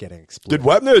animal's getting exploited. Did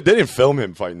Webner? They didn't film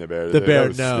him fighting the bear. The That bear?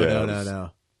 was- No, yeah, no, that no, was-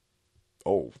 no.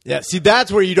 Oh, Yeah, see,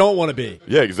 that's where you don't want to be.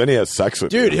 yeah, because then he has sex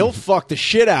with Dude, you. he'll fuck the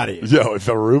shit out of you. Yo, if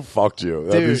a Roo fucked you,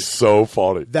 that'd be Dude. so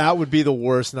funny. That would be the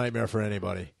worst nightmare for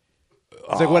anybody.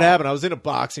 It's like, what happened? I was in a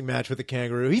boxing match with a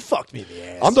kangaroo. He fucked me in the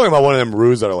ass. I'm talking about one of them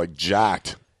Roos that are like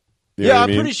jacked. You know yeah, what I I'm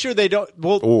mean? pretty sure they don't.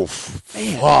 Well, Oof,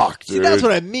 fuck, dude. see, that's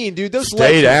what I mean, dude. Those Stay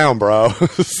legs are- down, bro.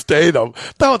 Stay down.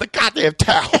 Throw the goddamn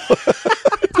towel.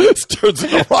 This turns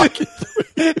into Rocky.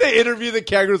 They interview the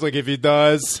kangaroos like, if he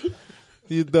does,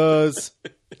 he does.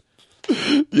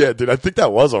 Yeah, dude, I think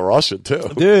that was a Russian too.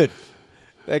 Dude,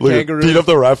 that Look at kangaroo. beat up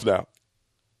the ref now.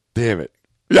 Damn it.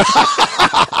 He's like,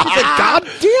 God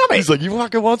damn it. He's like, you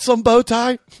fucking want some bow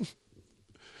tie?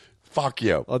 Fuck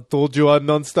you. I told you I'm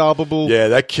unstoppable. Yeah,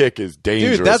 that kick is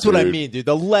dangerous. Dude, that's what I dude. mean, dude.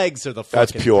 The legs are the fucking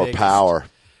That's pure biggest. power.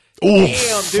 Ooh,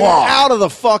 Damn, dude. fuck. Out of the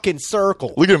fucking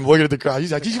circle. Look at him looking at the crowd.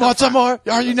 He's like, "Do you want some more?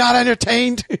 Are you not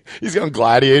entertained?" He's got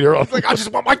Gladiator on. Like, I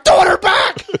just want my daughter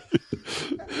back.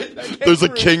 There's a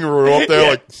kangaroo up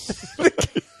there,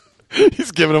 like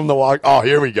he's giving him the walk. Oh,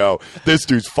 here we go. This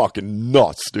dude's fucking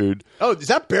nuts, dude. Oh, is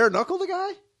that bare knuckle the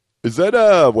guy? Is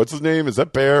that what's his name? Is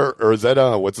that Bear or is that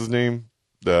what's his name?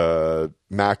 The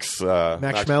Max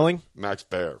Max Schmeling? Max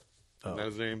Bear. Isn't that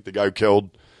his name? The guy who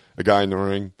killed a guy in the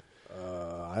ring.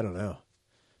 I don't know.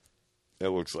 It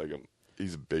looks like him.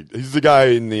 He's the guy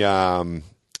in the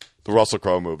Russell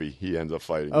Crowe movie. He ends up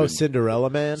fighting. Oh, in Cinderella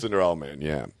Man? Cinderella Man,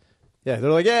 yeah. Yeah, they're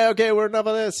like, yeah, okay, we're enough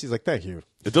of this. He's like, thank you.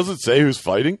 It doesn't say who's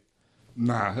fighting.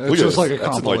 Nah, Look it's at just this. like a That's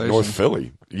in, compilation. like North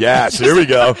Philly. Yes, here we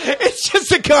go. It's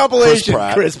just a compilation,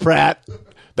 Chris Pratt.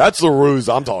 That's the ruse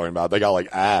I'm talking about. They got like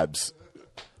abs.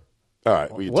 All right,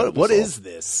 we can turn What this is off.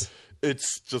 this?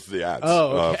 It's just the abs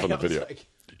Oh, okay. from the I was video. like-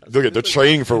 Look at the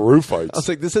training for roof fights. I was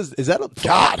like, is that a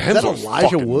God, is that Hensel's Elijah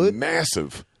fucking Wood?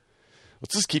 massive.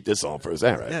 Let's just keep this on for a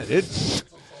second, right? Yeah, dude.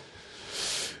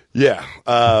 Yeah.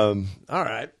 All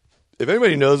right. If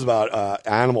anybody knows about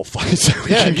animal fights that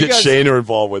we Yeah, can if you get guys- Shayna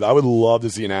involved with, I would love to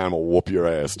see an animal whoop your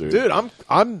ass, dude. Dude,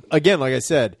 I'm again, like I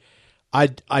said, I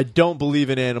don't believe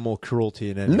in animal cruelty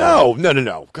in any way.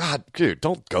 No. God, dude,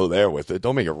 don't go there with it.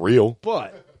 Don't make it real.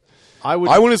 But I would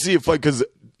I want to see it fight because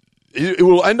it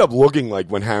will end up looking like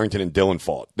when Harrington and Dylan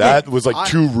fought. That was like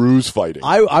two ruse fighting,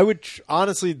 I would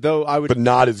honestly though but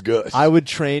not as good. I would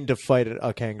train to fight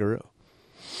a kangaroo.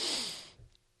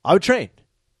 I would train.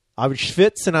 I would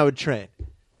schwitz and I would train.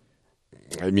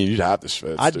 I mean, you'd have to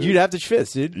schwitz, dude. You'd have to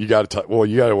schwitz, dude. You got to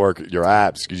you got to work your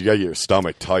abs because you got to get your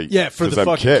stomach tight. Yeah, for 'Cause the them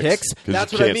fucking kicks. 'cause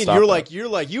That's you what I can't mean. stop You're that.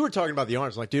 like you were talking about the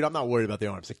arms. Like, dude, I'm not worried about the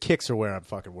arms. The kicks are where I'm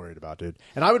fucking worried about, dude.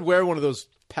 And I would wear one of those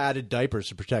padded diapers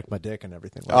to protect my dick and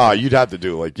everything. Like that. You'd have to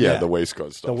do like Yeah. the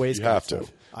waistcoat stuff. The waistcoat you have stuff.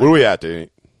 to. What are we at, Danny?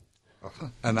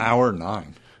 An hour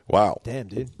 9. Wow. Damn,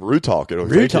 dude. Rude talk. It'll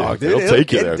Rude take talk, you. dude. It'll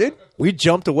take you there. Dude, we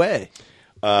jumped away.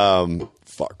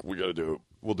 Fuck, we got to do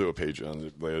we'll do a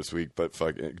Patreon later this week. But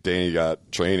fucking Danny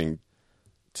got training.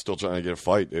 Still trying to get a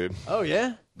fight, dude. Oh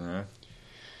yeah. Yeah.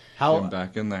 How Getting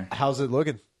back in there. How's it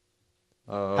looking?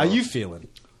 How you feeling?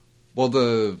 Well,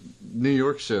 the New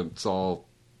York shit's all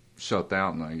shut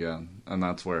down again, and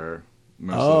that's where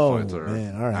most of the fights are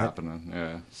all right. happening.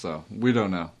 Yeah, so we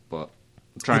don't know, but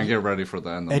try and get ready for the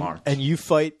end of March. And you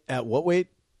fight at what weight?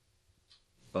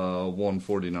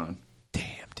 149. Damn,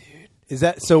 dude. Is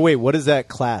that so? Wait, what is that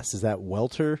class? Is that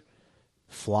welter,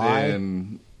 fly?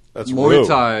 In That's Muay Ru.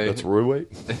 Thai. That's Ru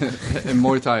weight. In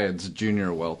Muay Thai, it's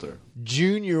junior welter.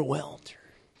 Junior welter.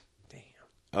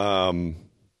 Damn.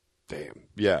 Damn.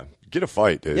 Yeah. Get a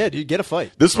fight, dude. Yeah, dude, get a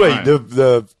fight. This way, Right.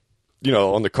 the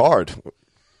on the card.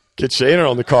 Get Shayner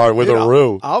on the card with Dude, a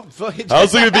Ru. I'll fucking. I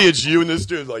was thinking it'd be it's you and this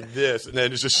dude like this, and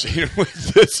then it's just Shayner with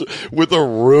this with a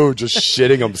Ru just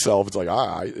shitting himself. It's like, all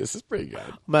right, this is pretty good.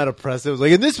 I'm out of press. It was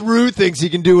like, and this Rue thinks he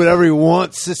can do whatever he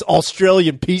wants. This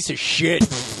Australian piece of shit.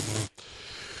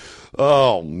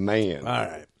 Oh man. All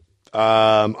right.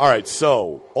 All right.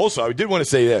 So, also, I did want to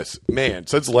say this, man.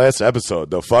 Since the last episode,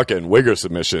 the fucking Wigger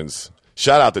submissions.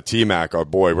 Shout out to T-Mac, our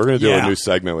boy. We're gonna do a new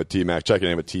segment with T-Mac. Checking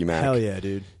in with T-Mac. Hell yeah,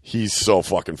 dude. He's so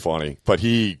fucking funny. But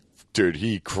he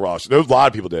crushed. There was a lot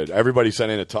of people did. Everybody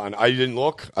sent in a ton. I didn't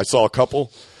look. I saw a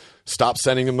couple. Stop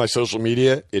sending them my social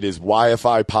media. It is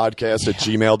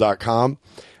yfipodcast@gmail.com.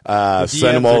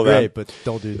 Send them all of great, them. but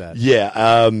don't do that.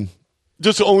 Yeah.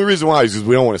 Just the only reason why is because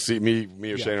we don't want to see me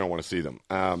or Shane don't want to see them.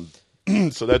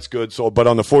 So that's good. So, but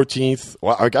on the 14th,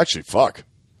 well, actually, fuck.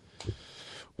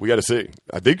 We got to see.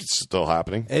 I think it's still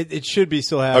happening. It should be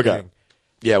still happening. Okay.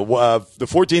 Yeah, the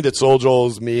 14th at Soul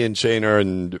Joel's, me and Shaner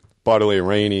and Bartley and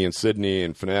Rainey and Sydney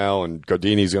and Fennell and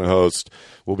Gardini's going to host.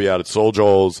 We'll be out at Soul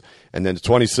Joel's. And then the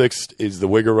 26th is the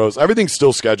Wigger Roast. Everything's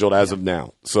still scheduled as of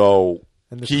now. So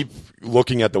keep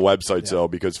looking at the website, though,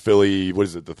 because Philly, what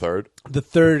is it, the 3rd? The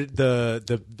 3rd,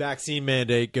 the vaccine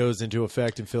mandate goes into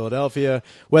effect in Philadelphia.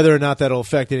 Whether or not that'll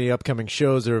affect any upcoming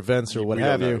shows or events or what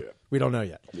have you. We don't know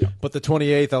yet. Yeah. But the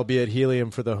 28th, I'll be at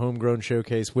Helium for the Homegrown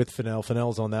Showcase with Fennell.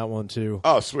 Fennell's on that one, too.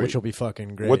 Oh, sweet. Which will be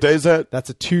fucking great. What day is that? That's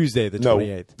a Tuesday, the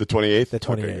 28th. The 28th? The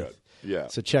 28th. Okay, good. Yeah.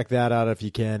 So check that out if you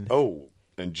can. Oh,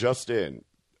 and just in,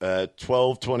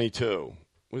 12/22.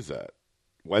 What is that?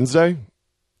 Wednesday?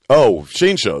 Oh,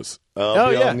 Shane shows.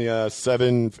 I'll be on the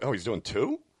 7. Oh, he's doing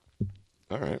 2?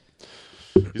 All right.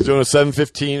 He's doing a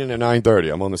 7:15 and a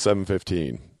 9:30. I'm on the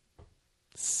 7:15.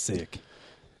 Sick.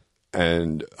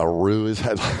 And a Ru is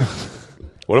headline.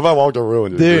 What if I walked a Ru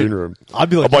into the green room? I'd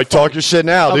be like, I'm like, talk your shit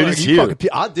now, dude. like, He's here.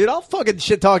 I'll fucking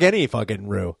shit talk any fucking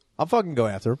Rue. I'll fucking go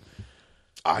after him.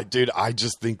 I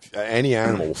just think any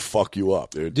animal will fuck you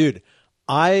up, dude. Dude,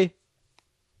 I'm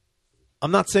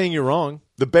not saying you're wrong.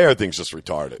 The bear thing's just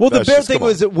retarded. Well, That's the bear just- thing come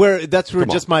was on. where that's where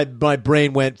Come just my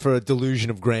brain went for a delusion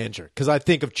of grandeur. Because I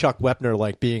think of Chuck Wepner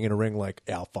like being in a ring like,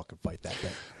 yeah, I'll fucking fight that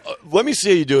thing. Let me see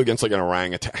how you do against like an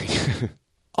orangutan.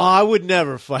 Oh, I would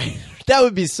never fight. That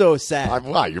would be so sad.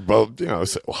 Wow, you're both,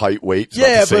 height, weight. It's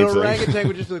Yeah, not the but same an thing. orangutan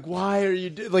would just be like, why are you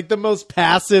like the most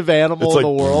passive animal It's in the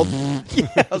like- world?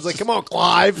 Yeah, I was like, come on,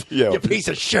 Clive, Yeah. you piece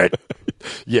of shit.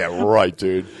 Yeah, right,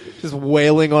 dude. Just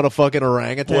wailing on a fucking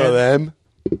orangutan. One of them,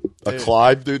 a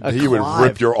Clive, dude, he would Clive.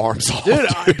 rip your arms off. Dude,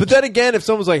 but then again, if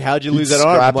someone's like, how'd you lose He'd that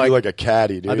arm? scrap I'm you like a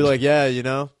caddy, dude. I'd be like, yeah,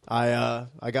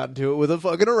 I got into it with a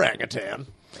fucking orangutan.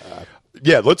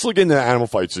 yeah, let's look into animal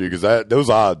fights for you because those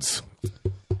odds.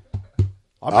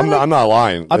 I'm not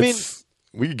lying. I mean-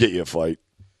 we could get you a fight.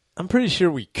 I'm pretty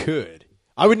sure we could.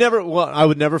 I would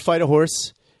never fight a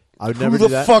horse. I would never Who do the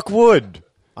that. fuck would?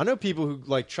 I know people who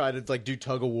like try to like do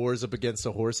tug of wars up against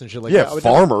a horse and shit like Yeah, that. I would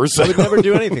farmers. I would never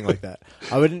do anything like that.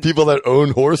 I wouldn't. People that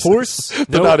own horses.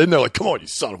 They're no- not in there like, come on, you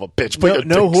son of a bitch. Put No, your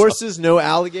no dicks horses, no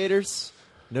alligators,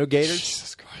 no up. gators,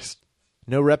 Jesus Christ.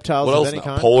 no reptiles What of else? any now?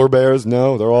 kind. Polar bears?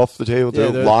 No, they're off the table Yeah,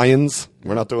 too. they're- Lions?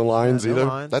 We're not doing lions no either.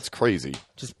 lions. That's crazy.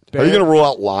 Just How are you going to rule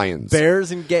out lions?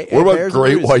 bears and What about bears and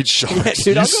great roos. white sharks?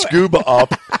 Dude, you I'll go- scuba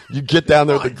up, you get down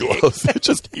there with the gloves, they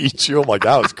just eat you. I'm like,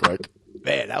 that was quick.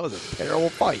 Man, that was a terrible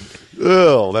fight.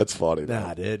 Oh, that's funny.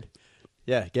 Nah, dude.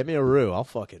 Yeah, get me a Roo. I'll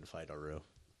fucking fight a Roo.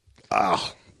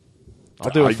 Ah, I'll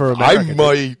do it for America. I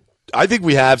might. I think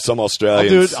we have some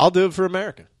Australians. I'll do it for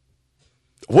America.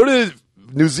 What did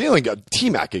New Zealand got?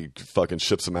 T-Mac could fucking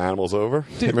ship some animals over.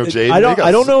 Remember Jaden? I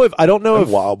don't know Them if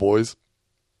Wild Boys.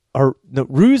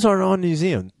 Roos aren't on New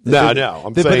Zealand. No, no.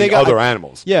 I'm saying other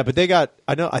animals. Yeah, but they got.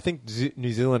 I think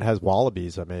New Zealand has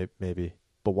wallabies. Maybe,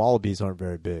 but wallabies aren't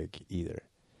very big either.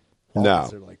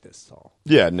 Wallabies No. are like this tall.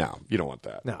 Yeah, no, you don't want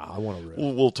that. No, I want a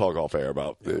Roo. We'll talk off air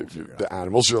about the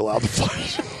animals you're allowed to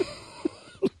fight.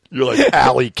 You're like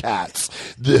alley cats.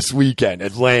 this weekend,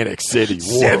 Atlantic City.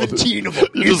 17 of them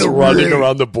You're in just the running ring.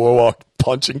 around the boardwalk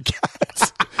punching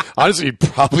cats. Honestly, you'd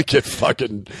probably get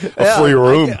fucking a free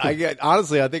room.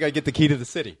 Honestly, I think I get the key to the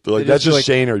city. They're like, They that's just like,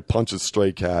 Shane, or he punches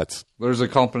stray cats. There's a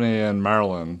company in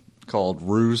Maryland called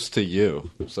Ruse to You,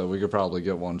 so we could probably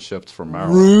get one shipped from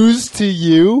Maryland. Ruse to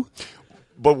you.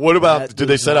 But what about, That did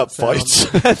they does set not up sound- fights?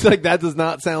 That's like, that does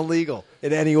not sound legal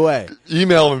in any way.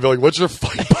 Email them and be like, what's your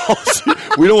fight policy?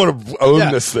 We don't want to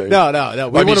own this thing. No. We I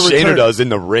mean, want to Shayna return. does in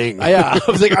the ring. Yeah,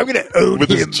 I was like, I'm going to own With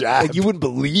his him. jab. Like, you wouldn't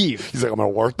believe. He's like, I'm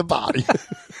going to work the body.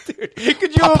 Dude,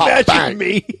 could you Pop, pop, imagine bang.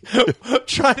 me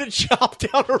trying to chop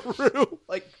down a room?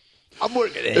 Like, I'm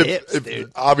working at hips,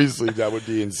 dude. Obviously, that would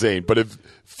be insane. But if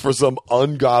for some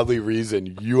ungodly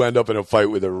reason you end up in a fight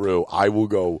with a Rue, I will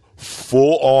go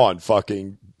full on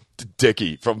fucking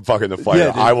Dickie from fucking The Fighter.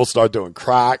 Yeah, dude. I will start doing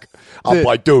crack. I'm Dude.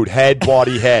 like, dude, head,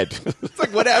 body, head. It's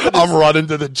like, what happened? I'm running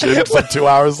to the gym. It's like 2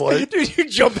 hours late. Dude, you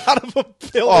jump out of a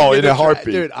building. Oh, in a the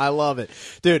heartbeat. Dude, I love it.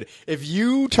 Dude, if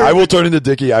you turn I will turn into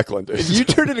Dickie Eklund. if you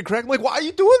turn into crack, I'm like, why are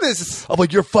you doing this? I'm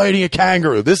like, you're fighting a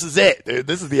kangaroo. This is it, dude.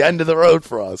 This is the end of the road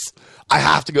for us. I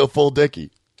have to go full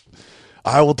Dickie.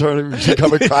 I will turn and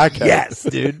become a crackhead. Yes,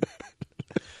 dude.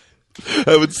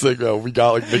 I would say, we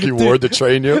got like Mickey Ward to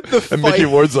train you. And Mickey fight-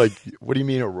 Ward's like, what do you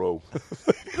mean a row?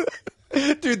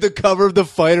 Dude, the cover of The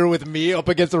Fighter with me up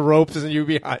against the ropes and you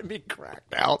behind me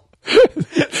cracked out.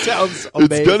 Sounds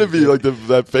amazing. It's gonna be like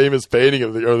that famous painting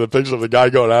of the picture of the guy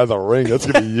going out of the ring. That's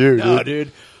gonna be you, dude. No,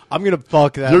 dude. I'm going to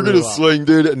fuck that. You're gonna Rue up. swing,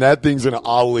 dude, and that thing's gonna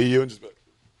ollie you and just be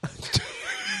like,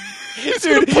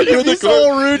 Dude, put you in if the you saw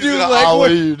corner. Rue He's do gonna like, ollie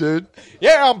what- you, dude.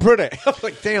 yeah, I'm pretty. I'm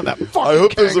like, damn, that fucking I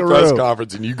hope there's a kangaroo. press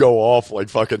conference and you go off like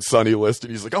fucking Sonny Liston.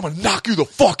 He's like, I'm gonna knock you the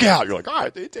fuck out. You're like, all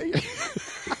right, dude, take it.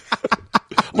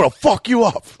 I'm gonna fuck you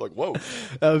up. Like, whoa.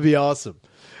 That would be awesome.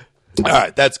 All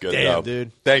right, that's good. Damn, though.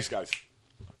 dude. Thanks, guys.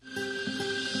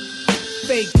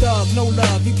 Fake thug, no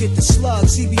love, you get the slug.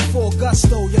 CB4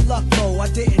 gusto, your luck low. I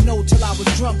didn't know till I was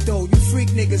drunk though. You freak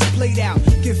niggas played out,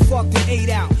 get fucked and ate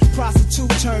out. Prostitute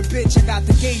turned bitch, I got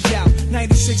the gauge out.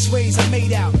 96 ways I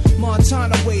made out.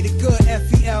 Montana way, the good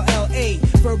FELLA.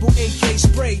 Verbal AK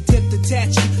spray, dip the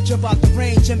tattoo. Jump out the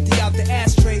range, empty out the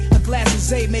ashtray. A glass of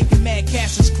Zay, making mad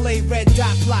cashes, clay, red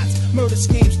dot plots. Murder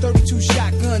schemes, 32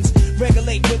 shotguns.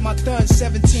 Regulate with my thuns,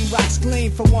 17 rocks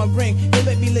gleam for one ring. They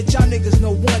let me let y'all niggas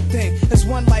know one thing. There's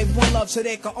one life, one love, so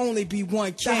there can only be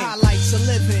one king. The highlights of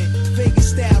living, Vegas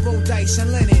style, roll dice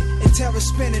and linen. And terror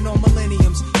spinning on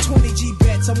millenniums. 20 G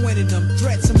bets, I'm winning them.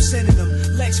 Threats, I'm sending them.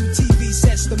 Lex with TV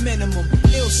sets the minimum.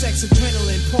 Ill sex,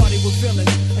 adrenaline, party with villains.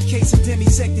 A case of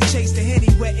demisec to chase the Henny,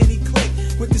 wet any click.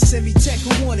 With the semi-tech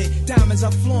who want it, diamonds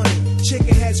I flaunt it.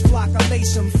 Chicken heads flock, I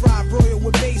lace them. Fried broil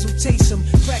with basil, taste them.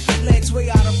 Cracking legs way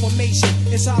out of formation.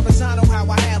 It's horizontal how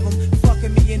I have them.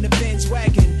 Fucking me in the Benz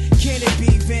wagon. Can it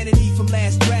be vanity from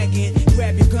Last Dragon?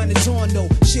 Grab your gun, it's on though.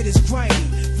 Shit is grimy.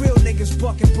 Real niggas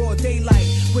bucking broad daylight.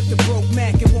 With the broke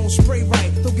Mac, it won't spray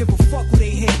right. Don't give a fuck who they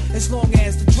hit, as long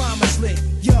as the drama's lit.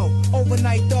 Yo,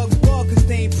 overnight thugs bug, cause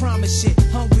they ain't promise shit.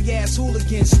 Hungry ass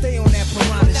hooligans, stay on that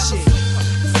piranha shit.